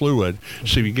bright fluid.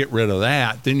 So if you get rid of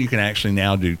that, then you can actually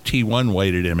now do T1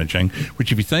 weighted imaging,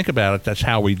 which if you think about it, that's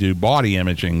how we do body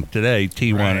imaging today.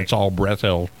 T1, right. It's all breath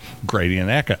held gradient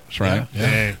echoes, right?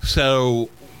 Yeah.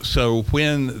 So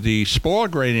when the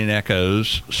spoiled gradient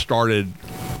echoes started,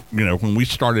 when we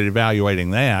started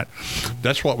evaluating that,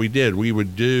 that's what we did. We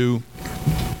would do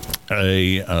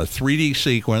a 3D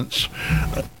sequence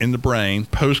in the brain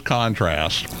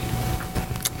post-contrast,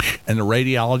 and the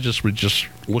radiologist would just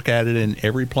look at it in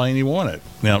every plane he wanted.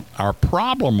 Now, our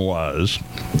problem was,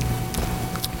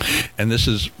 and this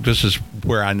is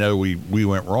where I know we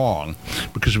went wrong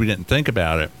because we didn't think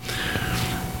about it.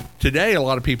 Today, a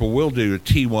lot of people will do a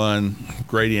T1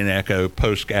 gradient echo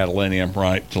post-gadolinium,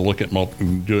 right, to look at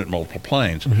do it in multiple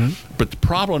planes. But the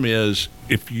problem is,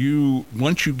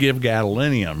 once you give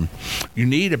gadolinium, you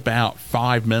need about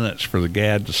 5 minutes for the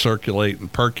gad to circulate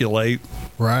and percolate.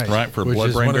 Right. For Which blood-brain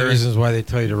is one of the barrier. reasons why they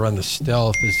tell you to run the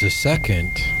stealth as the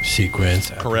second sequence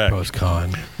after Correct.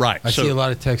 post-con. Right. I see a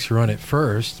lot of techs who run it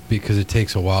first because it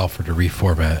takes a while for it to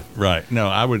reformat. Right. No,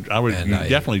 I would. You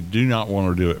definitely do not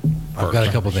want to do it first. I've got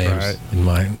a couple names in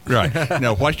mind. Right.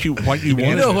 No, what you want You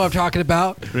know who I'm talking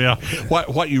about? Yeah.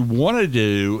 What you want to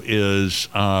do is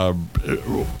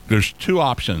there's two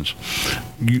options.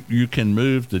 You can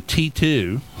move the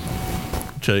T2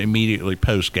 to immediately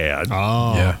post GAD.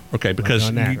 Oh. Yeah. Okay,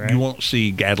 because right? you won't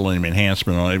see gadolinium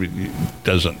enhancement on it. It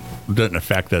doesn't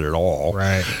affect it at all.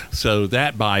 Right. So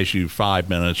that buys you 5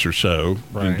 minutes or so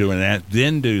in doing that.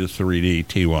 Then do the 3D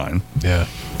T1. Yeah.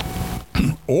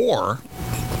 Or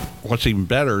what's even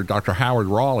better, Dr. Howard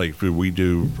Raleigh, who we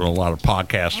do a lot of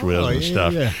podcasts with and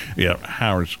stuff. Yeah,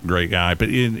 Howard's a great guy. But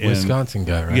in Wisconsin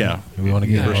guy, right? Yeah. We want to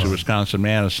get University of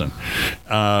Wisconsin-Madison.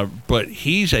 But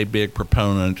he's a big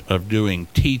proponent of doing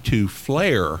T2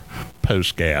 flare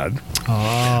post-GAD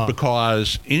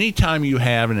because anytime you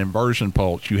have an inversion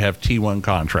pulse, you have T1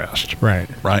 contrast. Right.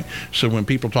 So when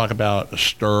people talk about a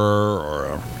stir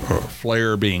or a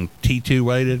flare being T2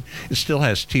 weighted, it still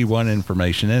has T1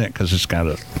 information in it because it's got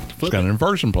an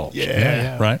inversion pulse.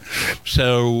 Yeah. Right?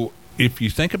 So if you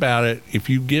think about it, if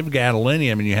you give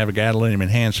gadolinium and you have a gadolinium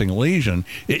enhancing lesion,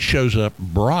 it shows up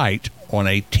bright on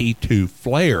a T2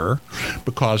 flare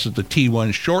because of the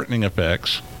T1 shortening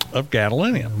effects of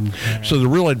gadolinium. Okay. So the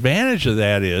real advantage of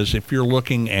that is if you're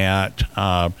looking at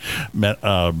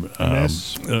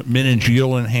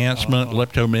meningeal enhancement,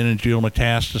 leptomeningeal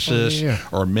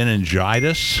metastasis, or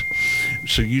meningitis.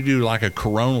 So you do like a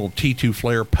coronal T2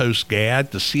 flare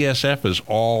post-GAD, the CSF is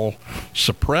all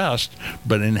suppressed,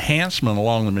 but enhancement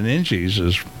along the meninges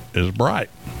is bright.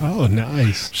 Oh,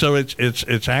 nice. So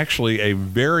it's actually a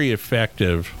very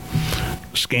effective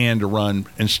scan to run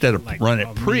instead of run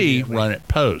it pre, run it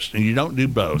post, and you don't do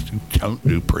both. You don't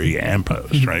do pre and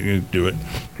post, right? You do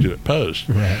it post.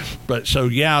 Right. But so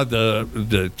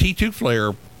the T2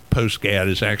 flare post GAD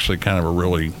is actually kind of a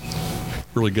really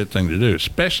good thing to do,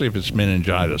 especially if it's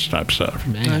meningitis type stuff.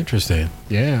 Man. Interesting.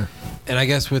 Yeah. And I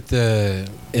guess with the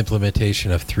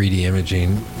implementation of 3D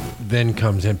imaging, then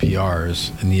comes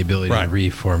NPRs and the ability to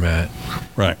reformat.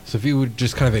 Right. So if you would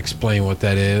just kind of explain what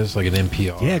that is, like an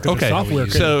NPR. Yeah, because the software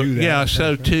couldn't do that. Yeah,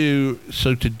 so to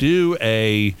do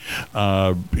a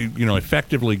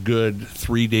effectively good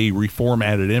 3D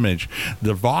reformatted image,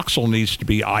 the voxel needs to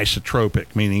be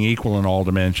isotropic, meaning equal in all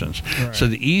dimensions. Right. So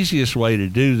the easiest way to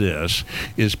do this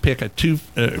is pick a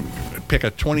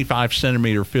 25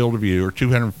 centimeter field of view or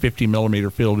 250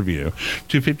 millimeter field of view,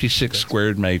 256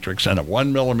 squared matrix, and a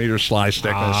 1 millimeter slice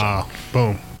thickness.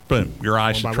 Boom. You're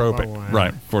isotropic,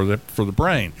 right, for the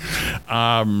brain.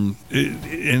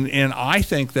 And I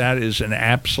think that is an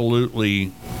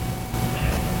absolutely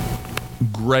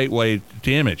great way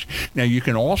to image. Now, you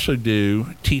can also do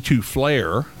T2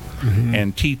 flare,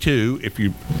 and T2, if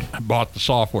you bought the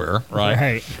software,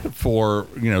 right. For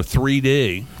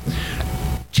 3D.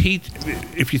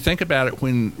 If you think about it,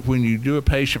 when you do a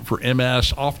patient for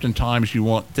MS, oftentimes you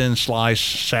want thin slice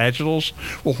sagittals.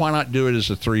 Well, why not do it as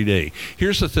a 3D?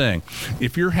 Here's the thing.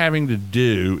 If you're having to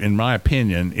do, in my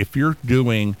opinion, if you're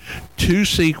doing two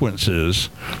sequences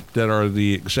that are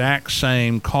the exact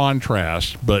same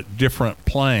contrast but different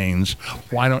planes,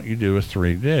 why don't you do a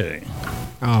 3D?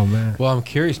 Oh, man. Well, I'm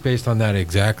curious based on that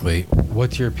exactly.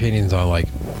 What's your opinions on, like,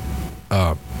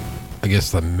 I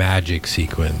guess the MAGIC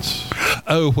sequence?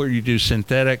 Oh, where you do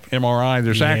synthetic MRI.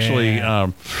 There's actually,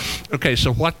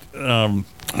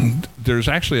 there's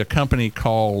actually a company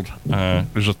called,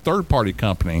 there's a third-party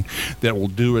company that will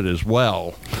do it as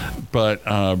well. But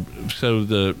so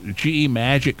the GE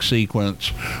MAGIC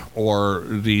sequence or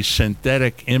the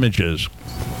synthetic images,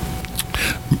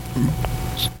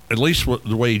 at least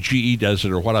the way GE does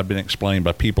it, or what I've been explained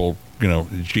by people,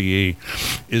 GE,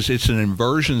 is it's an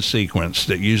inversion sequence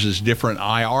that uses different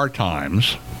IR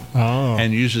times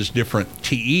and uses different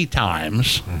TE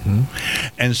times.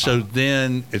 And so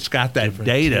then it's got that different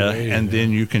data, and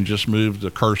then you can just move the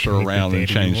cursor around and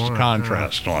change the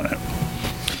contrast on it.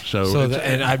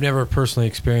 And I've never personally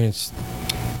experienced.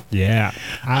 Yeah.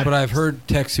 But I've heard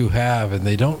techs who have, and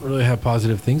they don't really have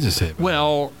positive things to say about it.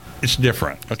 Well, it's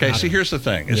different. Okay, see, here's the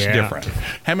thing. It's different.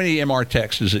 How many MR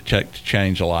techs does it take to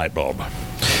change a light bulb?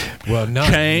 Well,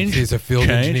 none. He's a field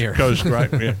engineer. Goes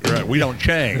right. We don't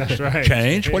change. That's right.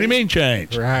 Change? What do you mean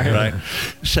change? Right.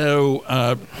 So,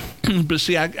 but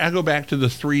see, I go back to the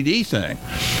 3D thing.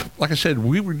 Like I said,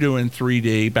 we were doing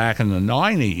 3D back in the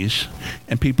 90s,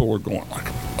 and people were going like,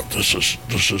 this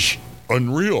is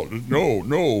unreal.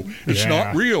 No, it's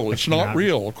not real. It's not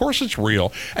real. Of course it's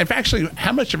real. And actually,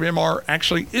 how much of MR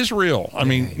actually is real? I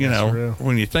mean,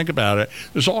 when you think about it,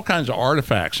 there's all kinds of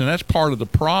artifacts, and that's part of the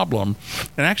problem.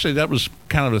 And actually, that was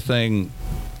kind of a thing.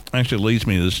 Actually leads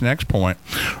me to this next point.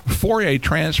 Fourier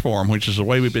transform, which is the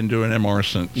way we've been doing MR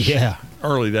since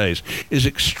early days, is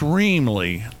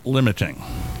extremely limiting.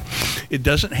 It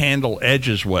doesn't handle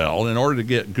edges well. In order to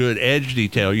get good edge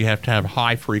detail, you have to have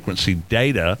high frequency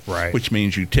data, which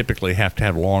means you typically have to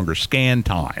have longer scan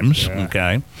times.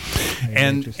 Okay,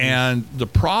 and the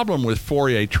problem with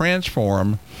Fourier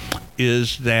transform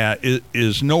is that it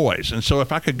is noise. And so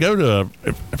if I could go to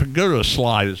a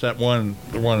slide, is that the one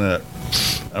that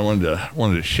I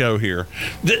wanted to show here?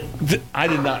 I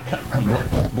did not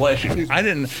bless you.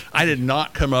 I did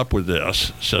not come up with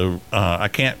this, so I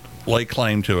can't lay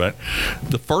claim to it.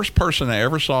 The first person I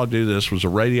ever saw do this was a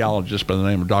radiologist by the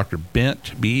name of Dr.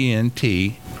 Bent,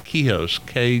 B-E-N-T, Kijos,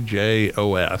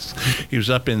 K-J-O-S. He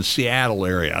was up in Seattle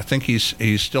area. I think he's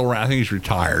still around. I think he's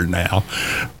retired now.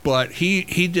 But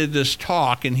he did this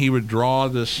talk, and he would draw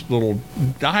this little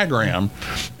diagram,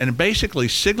 and basically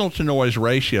signal to noise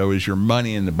ratio is your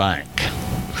money in the bank.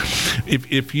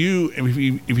 If you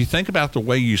think about the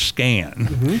way you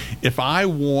scan, if I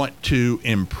want to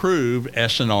improve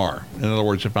SNR, in other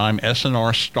words, if I'm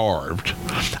SNR starved,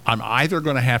 I'm either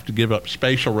going to have to give up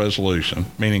spatial resolution,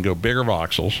 meaning go bigger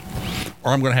voxels,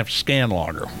 or I'm going to have to scan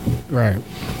longer. Right.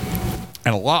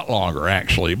 And a lot longer,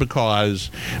 actually, because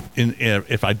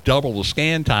if I double the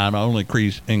scan time, I only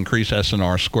increase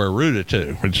SNR square root of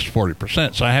 2, which is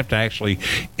 40%. So I have to actually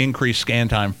increase scan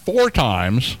time 4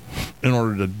 times in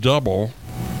order to double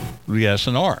the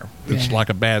SNR. It's like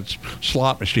a bad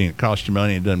slot machine. It costs you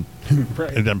money. It doesn't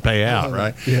pay out,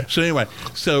 right? Yeah. So anyway,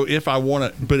 if I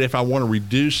want to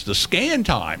reduce the scan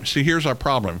time, see, here's our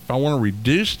problem. If I want to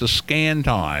reduce the scan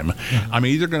time, I'm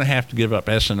either going to have to give up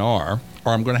SNR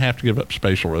or I'm going to have to give up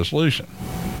spatial resolution.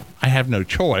 I have no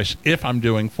choice if I'm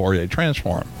doing Fourier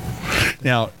transform.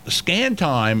 Now, scan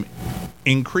time,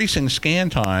 increasing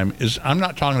scan time is, I'm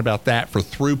not talking about that for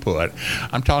throughput.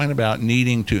 I'm talking about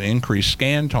needing to increase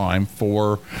scan time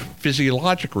for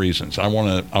physiologic reasons. I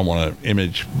want to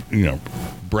image,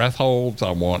 breath holds.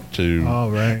 I want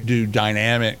to do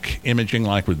dynamic imaging,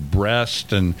 like with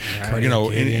breast and I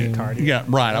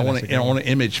want to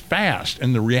image fast.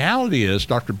 And the reality is,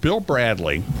 Dr. Bill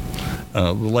Bradley,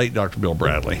 the late Dr. Bill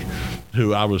Bradley,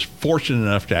 who I was fortunate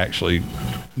enough to actually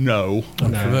know,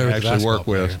 actually work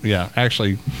with. Yeah,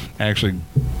 actually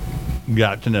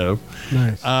got to know.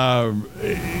 Nice.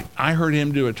 I heard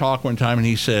him do a talk one time, and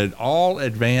he said all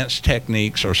advanced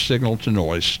techniques are signal to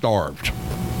noise starved.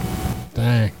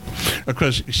 Dang.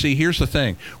 Because, see, here's the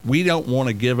thing. We don't want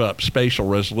to give up spatial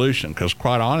resolution because,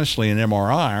 quite honestly, in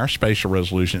MRI, our spatial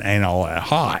resolution ain't all that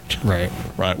hot. Right.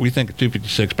 We think a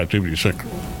 256 by 256,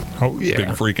 big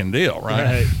freaking deal,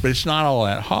 right? But it's not all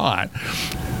that hot.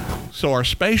 So our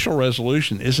spatial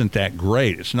resolution isn't that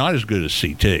great. It's not as good as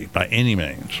CT by any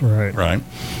means. Right.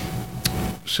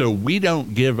 So we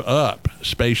don't give up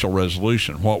spatial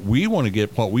resolution. What we would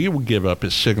give up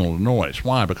is signal to noise.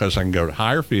 Why? Because I can go to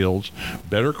higher fields,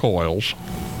 better coils.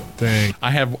 Dang.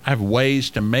 I have ways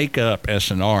to make up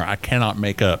SNR. I cannot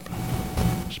make up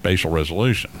spatial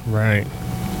resolution. Right.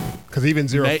 Because even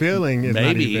zero filling is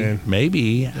not even.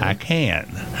 Maybe I can.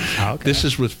 Okay. This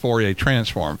is with Fourier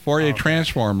transform. Fourier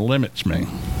transform limits me.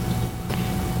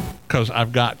 Because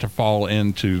I've got to fall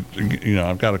into,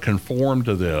 I've got to conform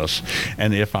to this.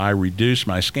 And if I reduce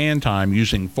my scan time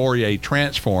using Fourier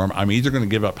transform, I'm either going to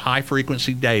give up high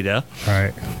frequency data,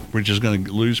 right, which is going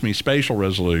to lose me spatial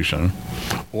resolution,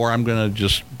 or I'm going to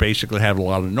just basically have a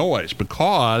lot of noise,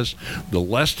 because the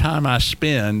less time I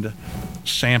spend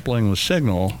sampling the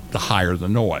signal, the higher the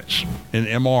noise. In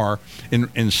MR, in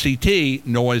CT,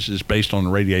 noise is based on the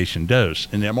radiation dose.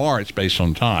 In MR, it's based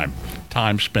on time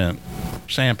spent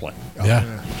sampling.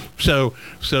 Yeah. So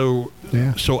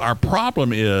our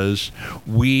problem is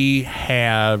we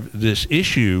have this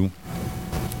issue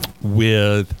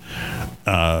with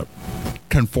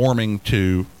conforming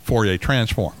to Fourier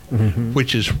transform,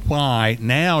 which is why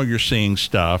now you're seeing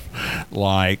stuff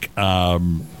like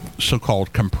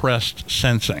so-called compressed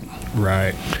sensing.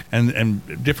 Right.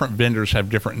 And different vendors have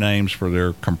different names for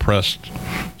their compressed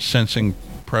sensing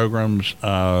programs.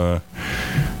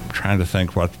 Trying to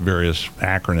think what various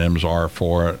acronyms are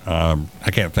for it.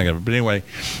 I can't think of it. But anyway,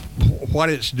 what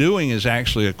it's doing is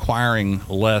actually acquiring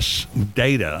less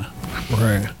data,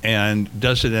 right, and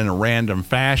does it in a random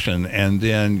fashion, and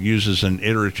then uses an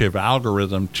iterative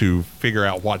algorithm to figure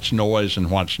out what's noise and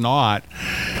what's not.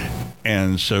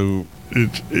 And so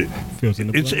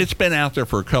it's been out there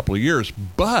for a couple of years,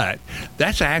 but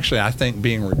that's actually, I think,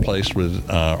 being replaced with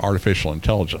artificial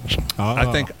intelligence.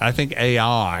 I think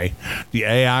AI, the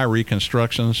AI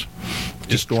reconstructions,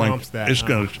 is going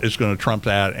to trump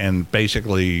that, and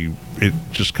basically it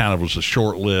just kind of was a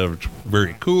short-lived,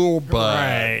 very cool, but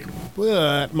right.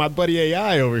 But my buddy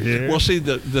AI over here. Well, see,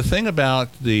 the thing about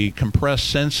the compressed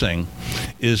sensing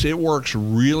is it works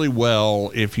really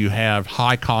well if you have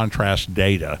high contrast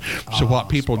data. So what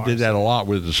people did that a lot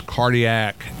with is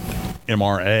cardiac,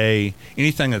 MRA,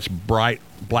 anything that's bright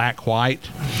black white,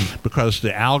 because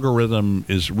the algorithm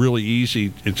is really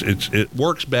easy. It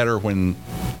works better when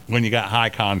you got high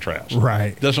contrast.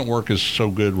 Right. It doesn't work as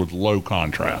so good with low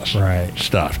contrast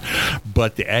stuff.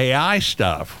 But the AI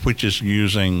stuff, which is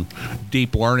using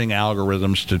deep learning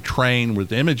algorithms to train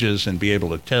with images and be able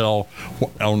to tell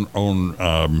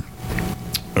on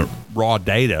raw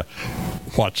data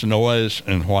what's noise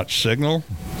and what's signal.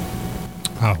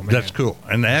 Oh, man. That's cool.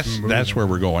 And that's where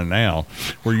we're going now,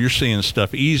 where you're seeing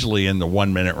stuff easily in the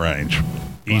 1 minute range.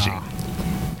 Easy. Wow.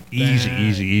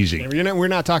 Easy. We're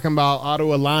not talking about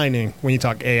auto aligning when you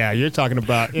talk AI. You're talking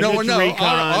about no.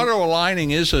 Auto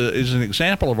aligning is an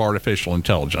example of artificial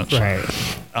intelligence, right?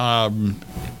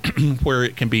 Where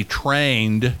it can be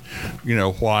trained,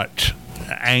 what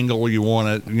angle you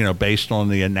want it, based on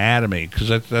the anatomy, because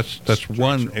that's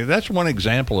one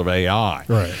example of AI.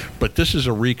 Right. But this is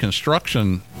a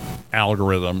reconstruction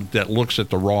algorithm that looks at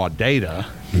the raw data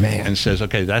and says,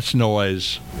 okay, that's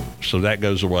noise, so that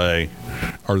goes away,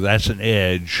 or that's an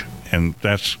edge, and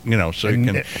that's so it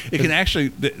can actually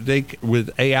with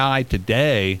AI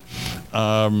today.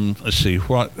 Let's see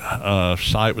what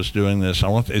site was doing this.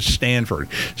 It's Stanford.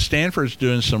 Stanford's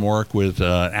doing some work with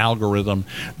an algorithm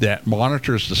that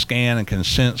monitors the scan and can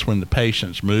sense when the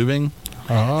patient's moving.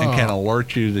 And can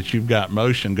alert you that you've got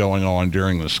motion going on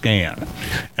during the scan.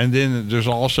 And then there's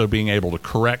also being able to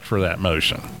correct for that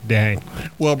motion. Dang.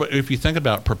 Well, but if you think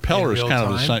about propeller, is kind of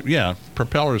the same. Yeah,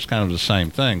 propeller is kind of the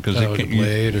same thing, because it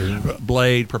can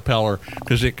blade propeller,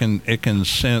 because it can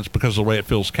sense, because of the way it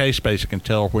fills K-space, it can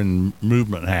tell when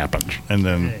movement happens, and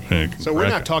then. So we're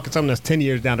not talking something that's 10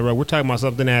 years down the road. We're talking about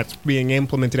something that's being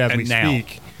implemented as we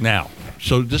speak. Now.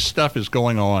 So this stuff is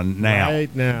going on now.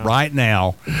 Right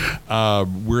now.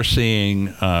 We're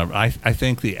seeing, I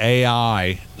think the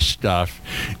AI stuff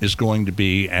is going to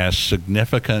be as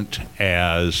significant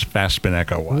as fast spin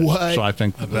echo was. What? So I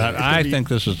think think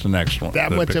this is the next one.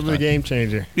 That much of a game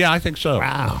changer. Yeah, I think so.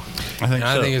 Wow. I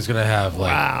think it's going to have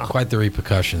quite the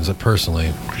repercussions.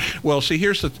 Personally. Well, see,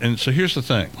 here's the thing.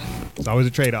 It's always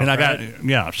a trade-off.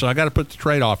 And so I got to put the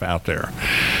trade-off out there.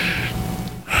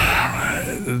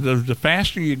 The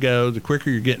faster you go, the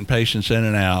quicker you're getting patients in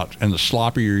and out, and the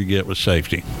sloppier you get with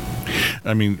safety.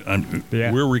 I mean,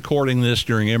 we're recording this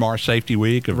during MR Safety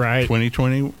Week of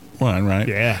 2021, right?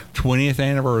 Yeah. 20th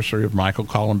anniversary of Michael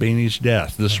Colombini's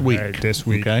death this week.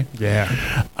 Okay. Yeah.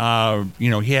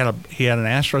 He had an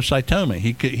astrocytoma.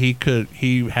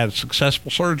 He had successful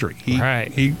surgery.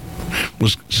 He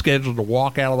was scheduled to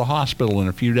walk out of the hospital in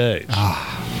a few days.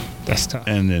 That's tough.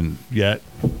 And then yet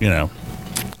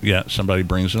somebody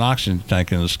brings an oxygen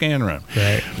tank in the scan room.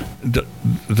 Right.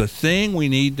 The thing we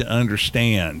need to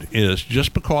understand is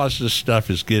just because this stuff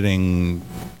is getting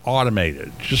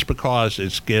automated, just because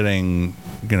it's getting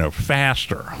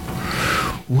faster,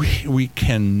 we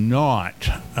cannot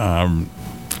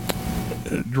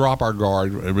drop our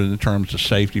guard in terms of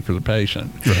safety for the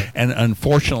patient. Right. And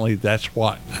unfortunately,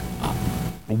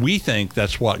 we think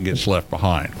that's what gets left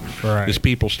behind. Right. Is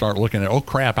people start looking at, oh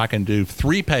crap, I can do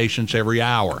 3 patients every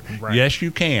hour. Right. Yes,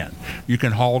 you can. You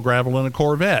can haul gravel in a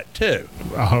Corvette too,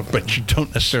 but you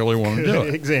don't necessarily want to do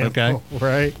it. Example. Okay,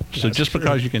 right? so That's just true.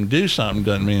 because you can do something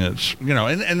doesn't mean it's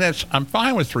and that's, I'm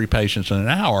fine with 3 patients in an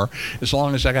hour as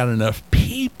long as I got enough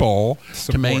people to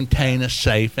Support maintain a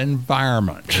safe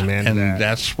environment. Amen And to that.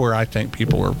 that's where I think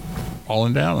people are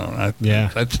falling down on.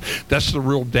 That's the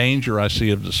real danger I see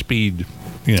of the speed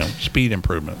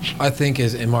improvements. I think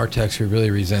as MR techs, we really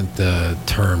resent the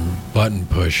term button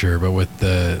pusher, but with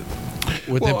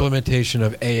implementation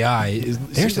of AI,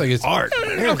 There's like it's art.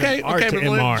 Okay, art to but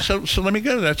MR. so let me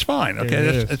go. That's fine. Okay,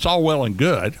 It it's all well and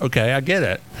good. Okay, I get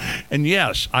it. And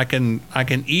yes, I can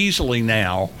easily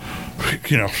now,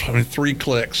 3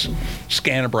 clicks,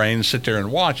 scan a brain, and sit there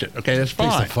and watch it. Okay, that's fine.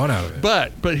 Takes the fun out of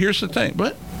it. But here's the thing.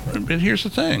 But here's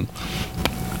the thing.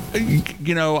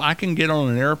 I can get on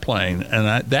an airplane,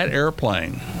 and that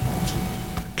airplane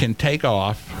can take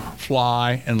off,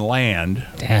 fly, and land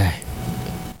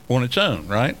on its own,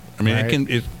 right? I mean, Right.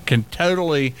 it can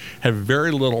totally have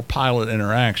very little pilot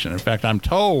interaction. In fact, I'm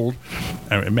told,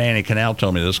 Manny Canal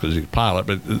told me this because he's a pilot,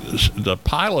 but the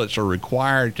pilots are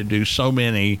required to do so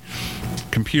many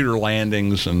computer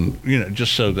landings, and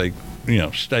just so they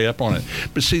stay up on it.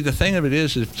 But see, the thing of it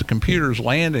is, if the computer's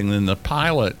landing, then the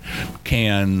pilot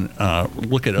can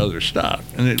look at other stuff.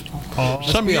 And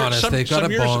let's be honest, they've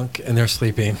got a bunk and they're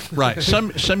sleeping. Right.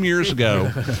 Some years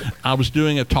ago, I was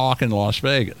doing a talk in Las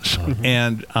Vegas,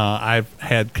 and I've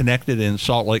had connected in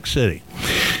Salt Lake City,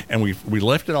 and we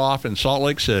lifted off in Salt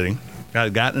Lake City. I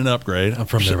had gotten an upgrade. I'm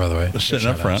from there, by the way. Sitting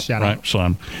up front, right? So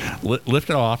I'm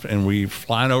lifted off, and we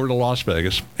flying over to Las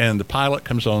Vegas, and the pilot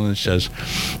comes on and says,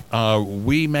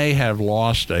 "We may have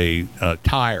lost a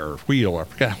tire wheel." I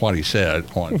forgot what he said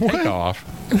on takeoff,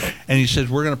 and he says,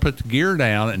 "We're going to put the gear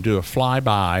down and do a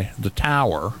flyby the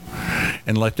tower,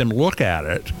 and let them look at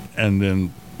it, and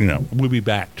then we'll be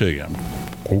back to you."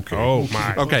 Okay. Oh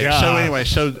my. Okay. God. So anyway,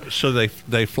 so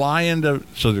they fly into.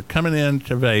 So they're coming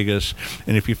into Vegas,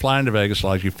 and if you fly into Vegas,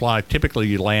 like typically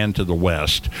you land to the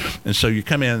west, and so you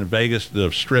come in Vegas.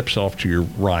 The strip's off to your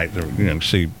right.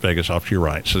 See Vegas off to your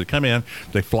right. So they come in.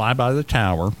 They fly by the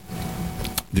tower.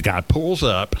 The guy pulls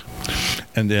up,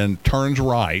 and then turns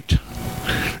right.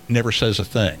 Never says a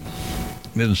thing.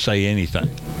 Didn't say anything.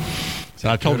 So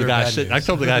I told the guy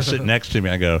sitting next to me.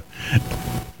 I go,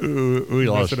 we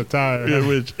lost a tire.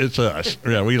 It's us.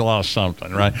 Yeah, we lost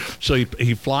something, right? So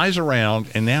he flies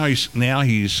around, and now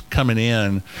he's coming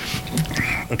in.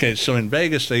 Okay, so in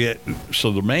Vegas,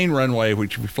 the main runway,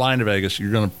 which if you fly into Vegas,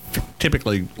 you're going to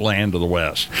typically land to the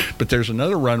west. But there's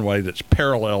another runway that's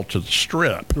parallel to the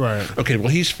strip. Right. Okay, well,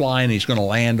 he's flying. He's going to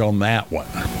land on that one.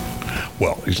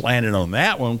 Well, he's landing on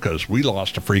that one because we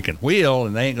lost a freaking wheel,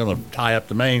 and they ain't going to tie up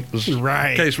the main.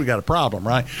 Right. In case we got a problem,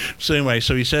 right? So anyway,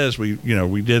 so he says we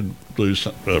did lose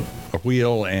a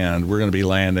wheel, and we're going to be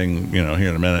landing, here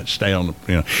in a minute. Stay on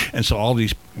the, and so all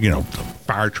these,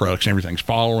 fire trucks and everything's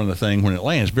following the thing when it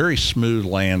lands. Very smooth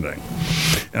landing.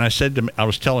 And I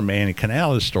was telling Manny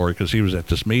Canal this story because he was at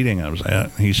this meeting I was at.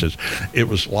 And he says it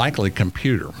was likely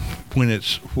computer. When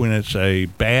it's a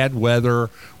bad weather,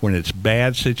 when it's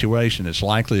bad situation, it's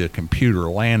likely a computer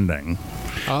landing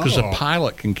because the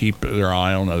pilot can keep their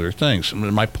eye on other things.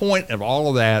 My point of all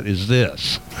of that is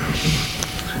this.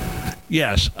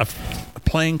 Yes, a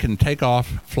plane can take off,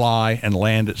 fly, and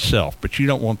land itself, but you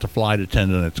don't want the flight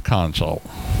attendant at the console.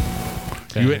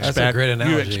 That's a great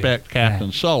analogy. You expect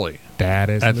Captain Sully That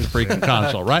is at the freaking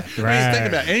console, right? Right. I mean, think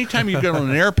about it. Anytime you get on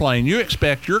an airplane, you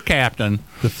expect your captain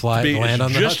to fly be and land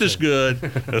on the just as Hudson.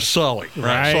 good as Sully,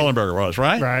 right? Right. Sullenberger was,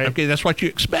 right? Right. Okay, that's what you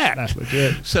expect. That's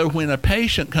legit. So when a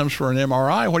patient comes for an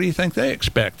MRI, what do you think they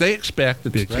expect? They expect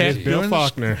that the tech Bill doing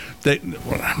Faulkner.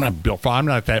 I'm not Bill Faulkner. I'm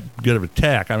not that good of a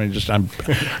tech. I mean,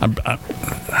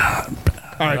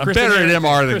 right, I'm Kristen better at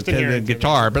MR Kristen than Harrington.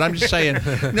 guitar, but I'm just saying,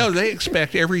 no, they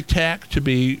expect every tech to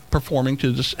be performing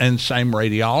to this, and same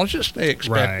radiologist. They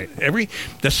expect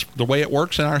that's the way it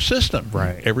works in our system.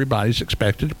 Right. Everybody's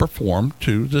expected to perform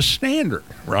to the standard,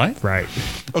 right? Right.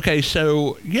 Okay,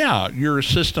 so yeah, your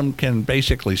system can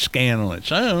basically scan on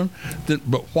its own,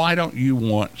 but why don't you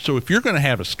want, so if you're going to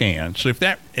have a scan, so if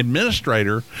that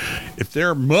administrator, if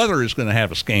their mother is going to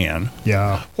have a scan,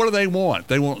 Yeah. what do they want?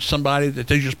 They want somebody that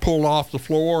they just pulled off the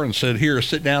floor and said, here,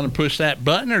 sit down and push that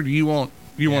button, or do you want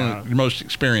the most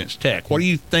experienced tech? What do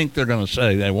you think they're going to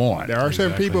say they want? There are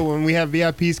certain people, when we have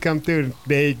VIPs come through,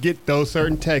 they get those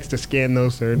certain techs to scan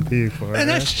those certain people. And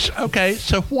that's okay.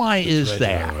 So why is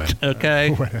that?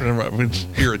 Okay, it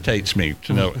irritates me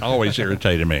to know. Always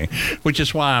irritated me, which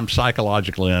is why I'm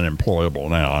psychologically unemployable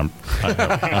now.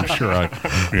 I'm sure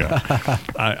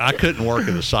I couldn't work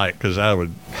at a site because I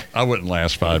wouldn't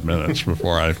last 5 minutes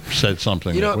before I said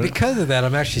something. Because of that,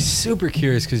 I'm actually super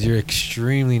curious because you're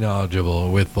extremely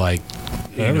knowledgeable with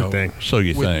everything. So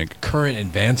you with think current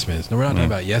advancements. No, we're not talking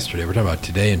about yesterday. We're talking about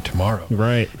today and tomorrow.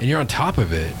 Right. And you're on top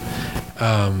of it.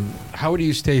 How do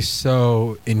you stay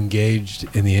so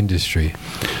engaged in the industry?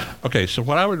 Okay, so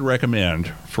what I would recommend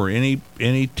for any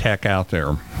tech out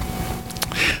there,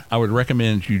 I would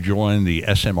recommend you join the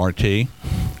SMRT.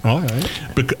 All right.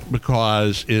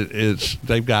 Because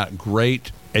they've got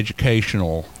great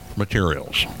educational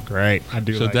materials. Great. I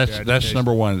do. So like that's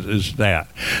number one, is that.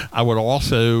 I would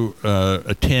also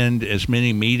attend as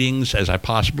many meetings as I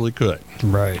possibly could.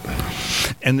 Right.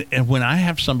 And when I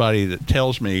have somebody that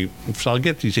tells me, so I'll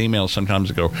get these emails sometimes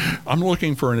that go, I'm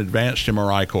looking for an advanced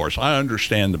MRI course. I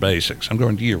understand the basics. I'm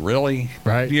going, do you really?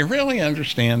 Right. Do you really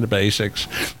understand the basics?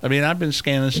 I mean, I've been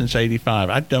scanning since 85.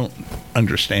 I don't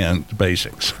understand the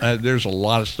basics. There's a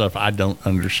lot of stuff I don't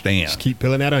understand. Just keep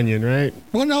peeling that onion, right?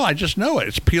 Well, no, I just know it.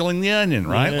 It's peeling the onion,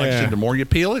 right? Yeah. Like I said, the more you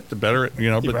peel it, the better it,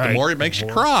 but the more it makes you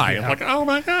cry. I'm like, oh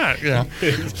my God. Yeah.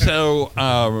 So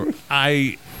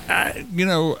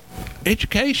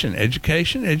education.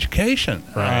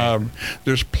 Right.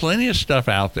 There's plenty of stuff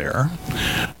out there.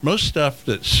 Most stuff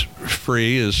that's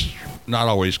free is not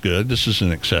always good. This is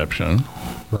an exception.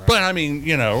 Right. But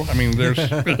there's.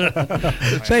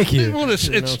 Thank you. Well, it's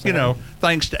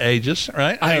thanks to Aegis,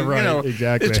 right?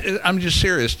 Exactly. I'm just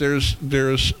serious.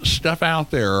 There's stuff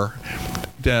out there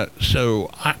so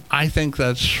I think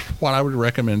that's what I would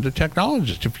recommend to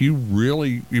technologists. If you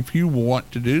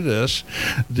want to do this,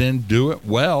 then do it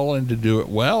well, and to do it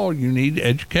well, you need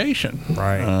education.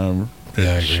 Right. I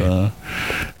agree.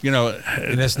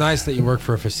 And it's nice that you work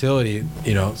for a facility.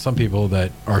 Some people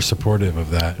that are supportive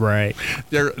of that. Right.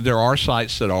 There are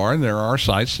sites that are, and there are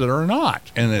sites that are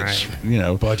not, and it's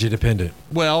budget dependent.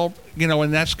 Well,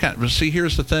 and that's see,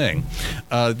 here's the thing.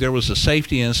 There was a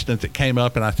safety incident that came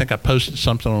up, and I think I posted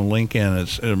something on LinkedIn.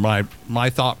 It's my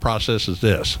thought process is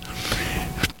this.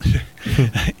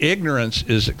 Ignorance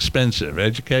is expensive.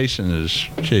 Education is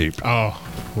cheap. Oh,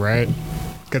 right.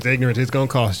 Because ignorance is going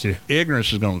to cost you.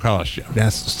 Ignorance is going to cost you.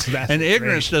 That's and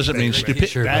ignorance doesn't mean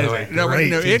stupid.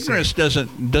 Ignorance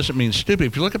doesn't mean stupid.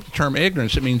 If you look up the term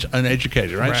ignorance, it means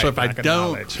uneducated, right? So if I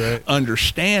don't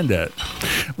understand it,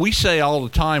 we say all the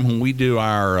time when we do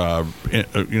our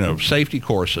safety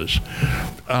courses,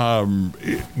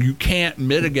 you can't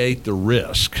mitigate the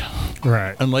risk,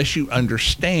 right, unless you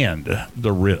understand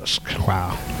the risk.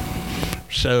 Wow.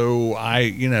 So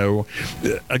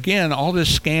again, all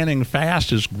this scanning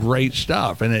fast is great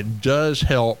stuff, and it does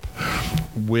help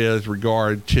with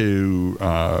regard to,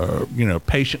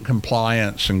 patient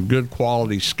compliance and good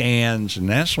quality scans and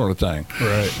that sort of thing.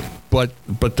 Right. But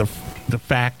the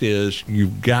fact is,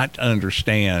 you've got to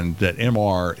understand that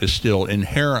MR is still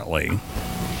inherently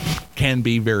can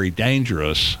be very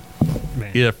dangerous.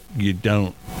 Man. If you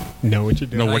don't know what you're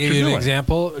doing. I'll give you an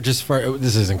example.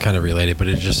 This isn't kind of related, but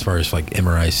it's just as far as like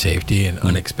MRI safety and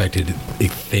unexpected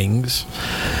things.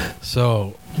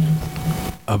 So,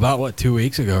 about 2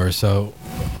 weeks ago or so,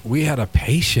 we had a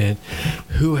patient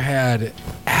who had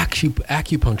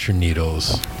acupuncture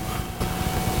needles.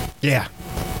 Yeah.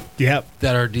 Yep.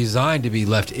 That are designed to be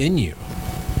left in you.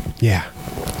 Yeah.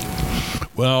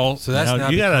 Well, so that's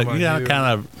you gotta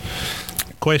kind of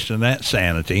question that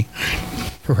sanity.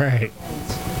 Right.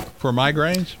 For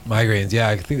migraines? Migraines, yeah.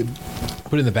 I think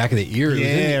put it in the back of the ear. Yeah,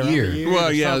 it was in the ear.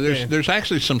 Well, yeah, there's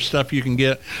actually some stuff you can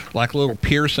get, like little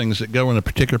piercings that go in a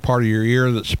particular part of your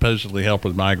ear that supposedly help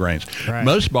with migraines. Right.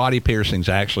 Most body piercings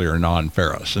actually are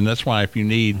non-ferrous, and that's why if you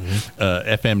need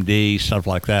FMD, stuff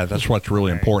like that, that's what's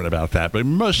really important about that. But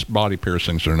most body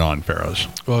piercings are non-ferrous.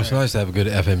 Well, it's nice to have a good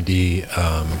FMD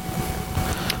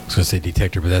was going to say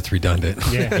detector, but that's redundant.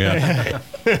 Yeah.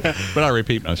 But I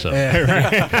repeat myself.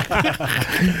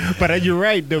 But you're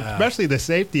right. Especially the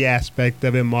safety aspect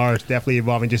of MR is definitely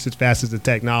evolving just as fast as the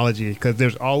technology, because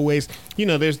there's always,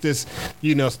 there's this,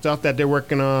 stuff that they're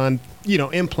working on,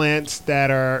 implants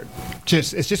that are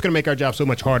just, it's just going to make our job so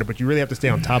much harder, but you really have to stay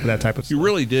on top of that type of stuff. You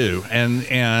really do.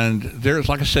 And there's,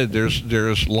 like I said,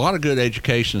 there's a lot of good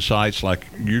education sites like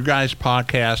you guys'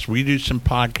 podcast. We do some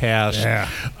podcasts. Yeah.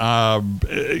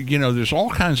 There's all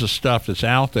kinds of stuff that's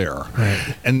out there.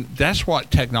 Right. And that's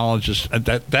what technologists,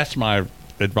 that's my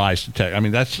advice to tech. I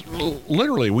mean, that's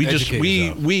literally,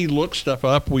 we look stuff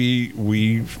up.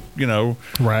 We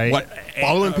right.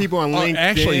 Following people on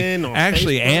LinkedIn.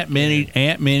 Actually,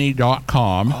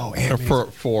 antmini.com. Oh,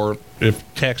 for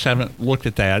if techs haven't looked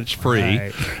at that, it's free.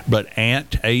 Right. But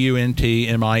AuntMinnie,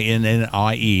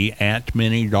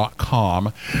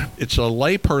 antmini.com. It's a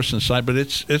layperson site, but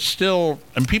it's still,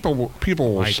 and people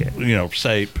like it.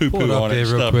 say poo-poo Pull it up, on it.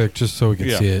 Dave, real quick, just so we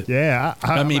can see it. Yeah.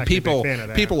 I mean, people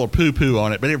will poo-poo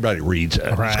on it, but everybody reads it.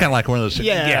 Right. It's kind of like one of those things.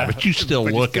 Yeah, but you still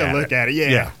look at it.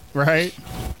 Yeah. Right?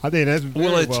 I think that's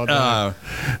very well done.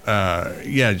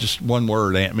 Just one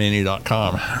word,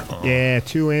 antmini.com. Yeah,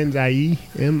 2 N's, IE.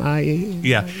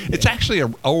 Yeah, it's actually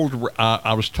an old.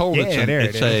 I was told it's a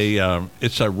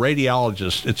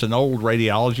radiologist. It's an old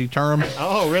radiology term.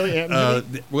 Oh, really?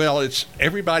 Well, it's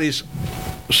everybody's.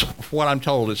 What I'm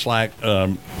told, it's like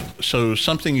so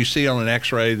something you see on an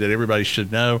X-ray that everybody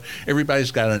should know.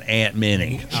 Everybody's got an Aunt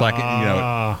Minnie. It's like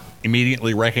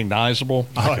immediately recognizable.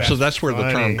 So that's where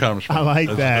the term comes from. I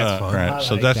like that. Right.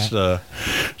 So that's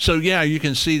so yeah, you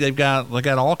can see they got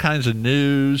all kinds of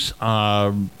news.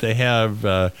 They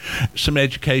have some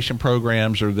education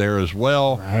programs are there as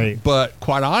well. Right. But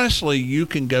quite honestly, you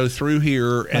can go through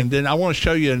here, and then I want to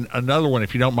show you another one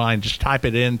if you don't mind. Just type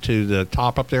it into the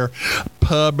top up there.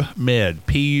 PubMed.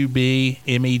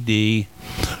 PubMed.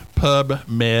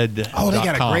 PubMed. Oh, they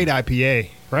got a great IPA,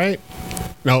 right?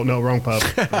 No, wrong pub.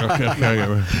 Sorry.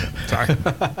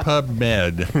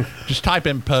 PubMed. Just type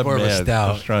in PubMed. More of a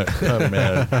stout. That's right.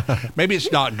 PubMed. Maybe it's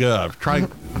 .gov. Try.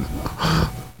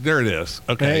 There it is.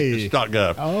 Okay, Hey. it's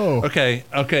 .gov. Oh. Okay.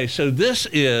 So it's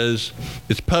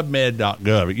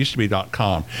PubMed.gov. It used to be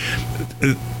 .com.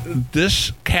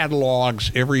 This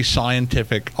catalogs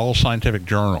all scientific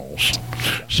journals.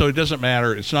 So it doesn't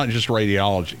matter. It's not just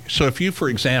radiology. So if you, for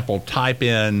example, type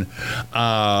in,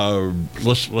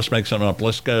 let's make something up.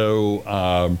 Let's go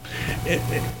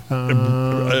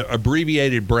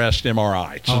abbreviated breast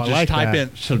MRI. So just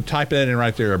type that in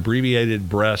right there. Abbreviated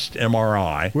breast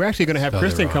MRI. We're actually going to have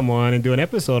Kristen come on and do an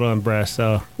episode on breast.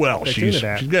 So she's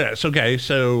good. It's okay.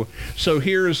 So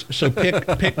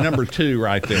pick number 2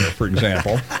 right there, for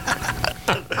example.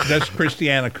 That's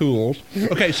Christiana Cools.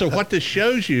 Okay, so what this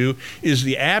shows you is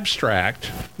the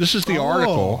abstract. This is the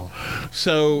article.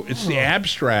 So it's the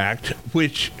abstract,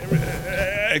 which,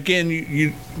 again,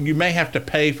 you may have to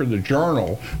pay for the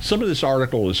journal. Some of this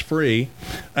article is free.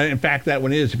 In fact, that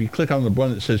one is. If you click on the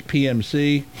one that says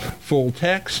PMC full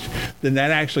text, then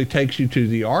that actually takes you to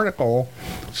the article.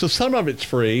 So some of it's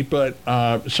free, but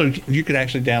so you can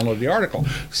actually download the article.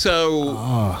 So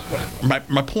my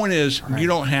point is, you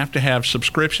don't have to have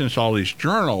subscriptions to all these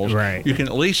journals. Right. You can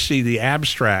at least see the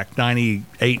abstract 98%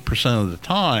 of the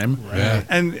time. Right.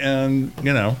 And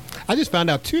I just found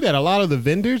out too that a lot of the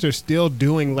vendors are still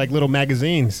doing like little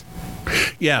magazines.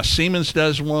 Yeah, Siemens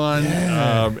does one,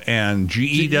 and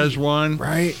GE does one.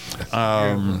 Right.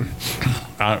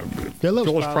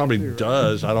 Philips probably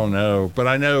does. I don't know, but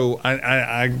I know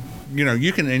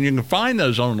you can find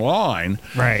those online.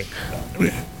 Right.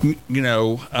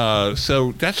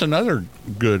 So that's another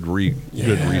good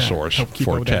resource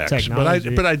for techs.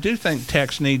 But I do think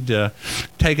techs need to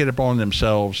take it upon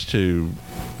themselves to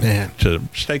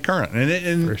stay current,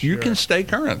 and you can stay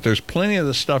current. There's plenty of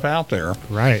the stuff out there.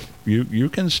 Right. You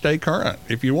can stay current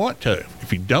if you want to.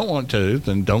 If you don't want to,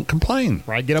 then don't complain.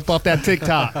 Right. Get up off that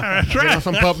TikTok. That's Get right. on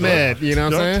some PubMed. You know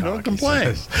what I'm saying? Don't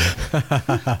complain.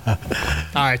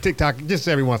 All right, TikTok just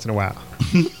every once in a while.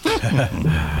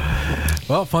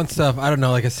 Well, fun stuff. I don't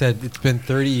know. Like I said, it's been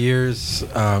 30 years,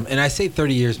 and I say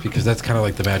 30 years because that's kind of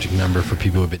like the magic number for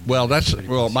people who've been. Well,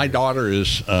 my daughter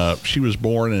is. She was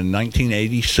born in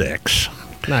 1986.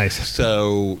 Nice.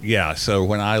 So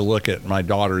when I look at my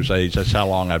daughter's age, that's how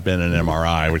long I've been in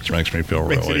MRI, which makes me feel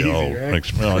really old. Right? It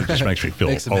just makes me feel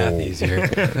Makes the old. math easier.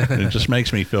 It just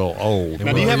makes me feel old.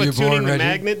 Now, do you have Were a you tuning born the ready?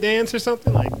 magnet dance or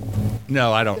something like?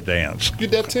 No, I don't dance. You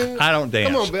that tune? I don't dance.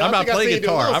 Come on, Bill. I'm not playing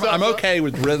guitar. I'm something. okay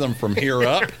with rhythm from here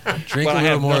up. Drink but a I little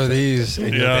have more of nothing- these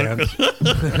in your Yeah. band.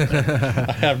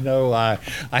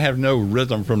 I have no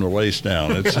rhythm from the waist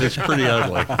down. It's pretty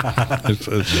ugly.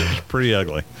 It's pretty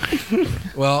ugly.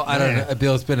 Well, I don't know.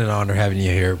 Bill, it's been an honor having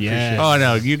you here. Yeah. Appreciate it. Oh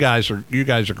no, you guys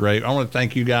are great. I want to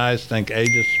thank you guys. Thank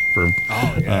Aegis for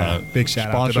Big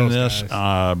shout out to sponsoring those this.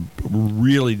 guys.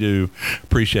 Really do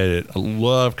appreciate it. I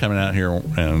love coming out here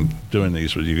and doing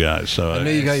these with you guys. So I know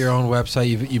you got your own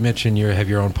website. You mentioned you have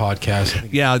your own podcast. I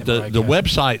think yeah, it's the MRI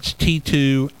website's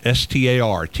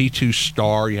T2STAR, T2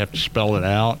 Star. You have to spell it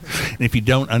out. And if you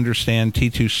don't understand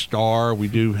T2 Star, we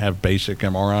do have basic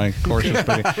MRI courses.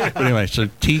 But anyway, so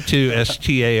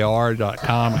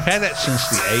T2STAR.com. I've had that since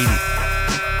the 80s.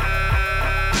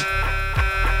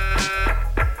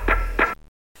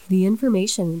 The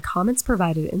information and comments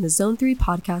provided in the Zone 3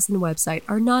 podcast and website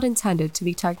are not intended to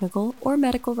be technical or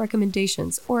medical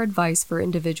recommendations or advice for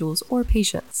individuals or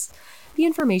patients. The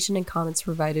information and comments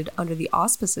provided under the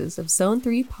auspices of Zone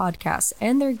 3 podcasts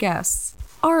and their guests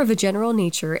are of a general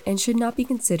nature and should not be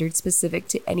considered specific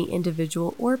to any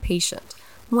individual or patient,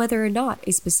 whether or not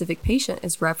a specific patient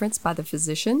is referenced by the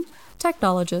physician,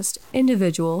 technologist,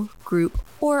 individual, group,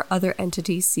 or other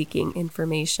entity seeking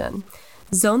information.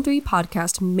 Zone 3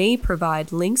 podcast may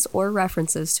provide links or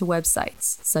references to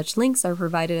websites. Such links are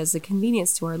provided as a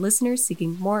convenience to our listeners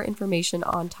seeking more information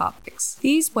on topics.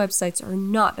 These websites are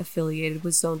not affiliated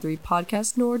with Zone 3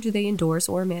 podcast, nor do they endorse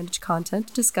or manage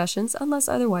content discussions unless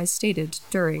otherwise stated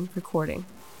during recording.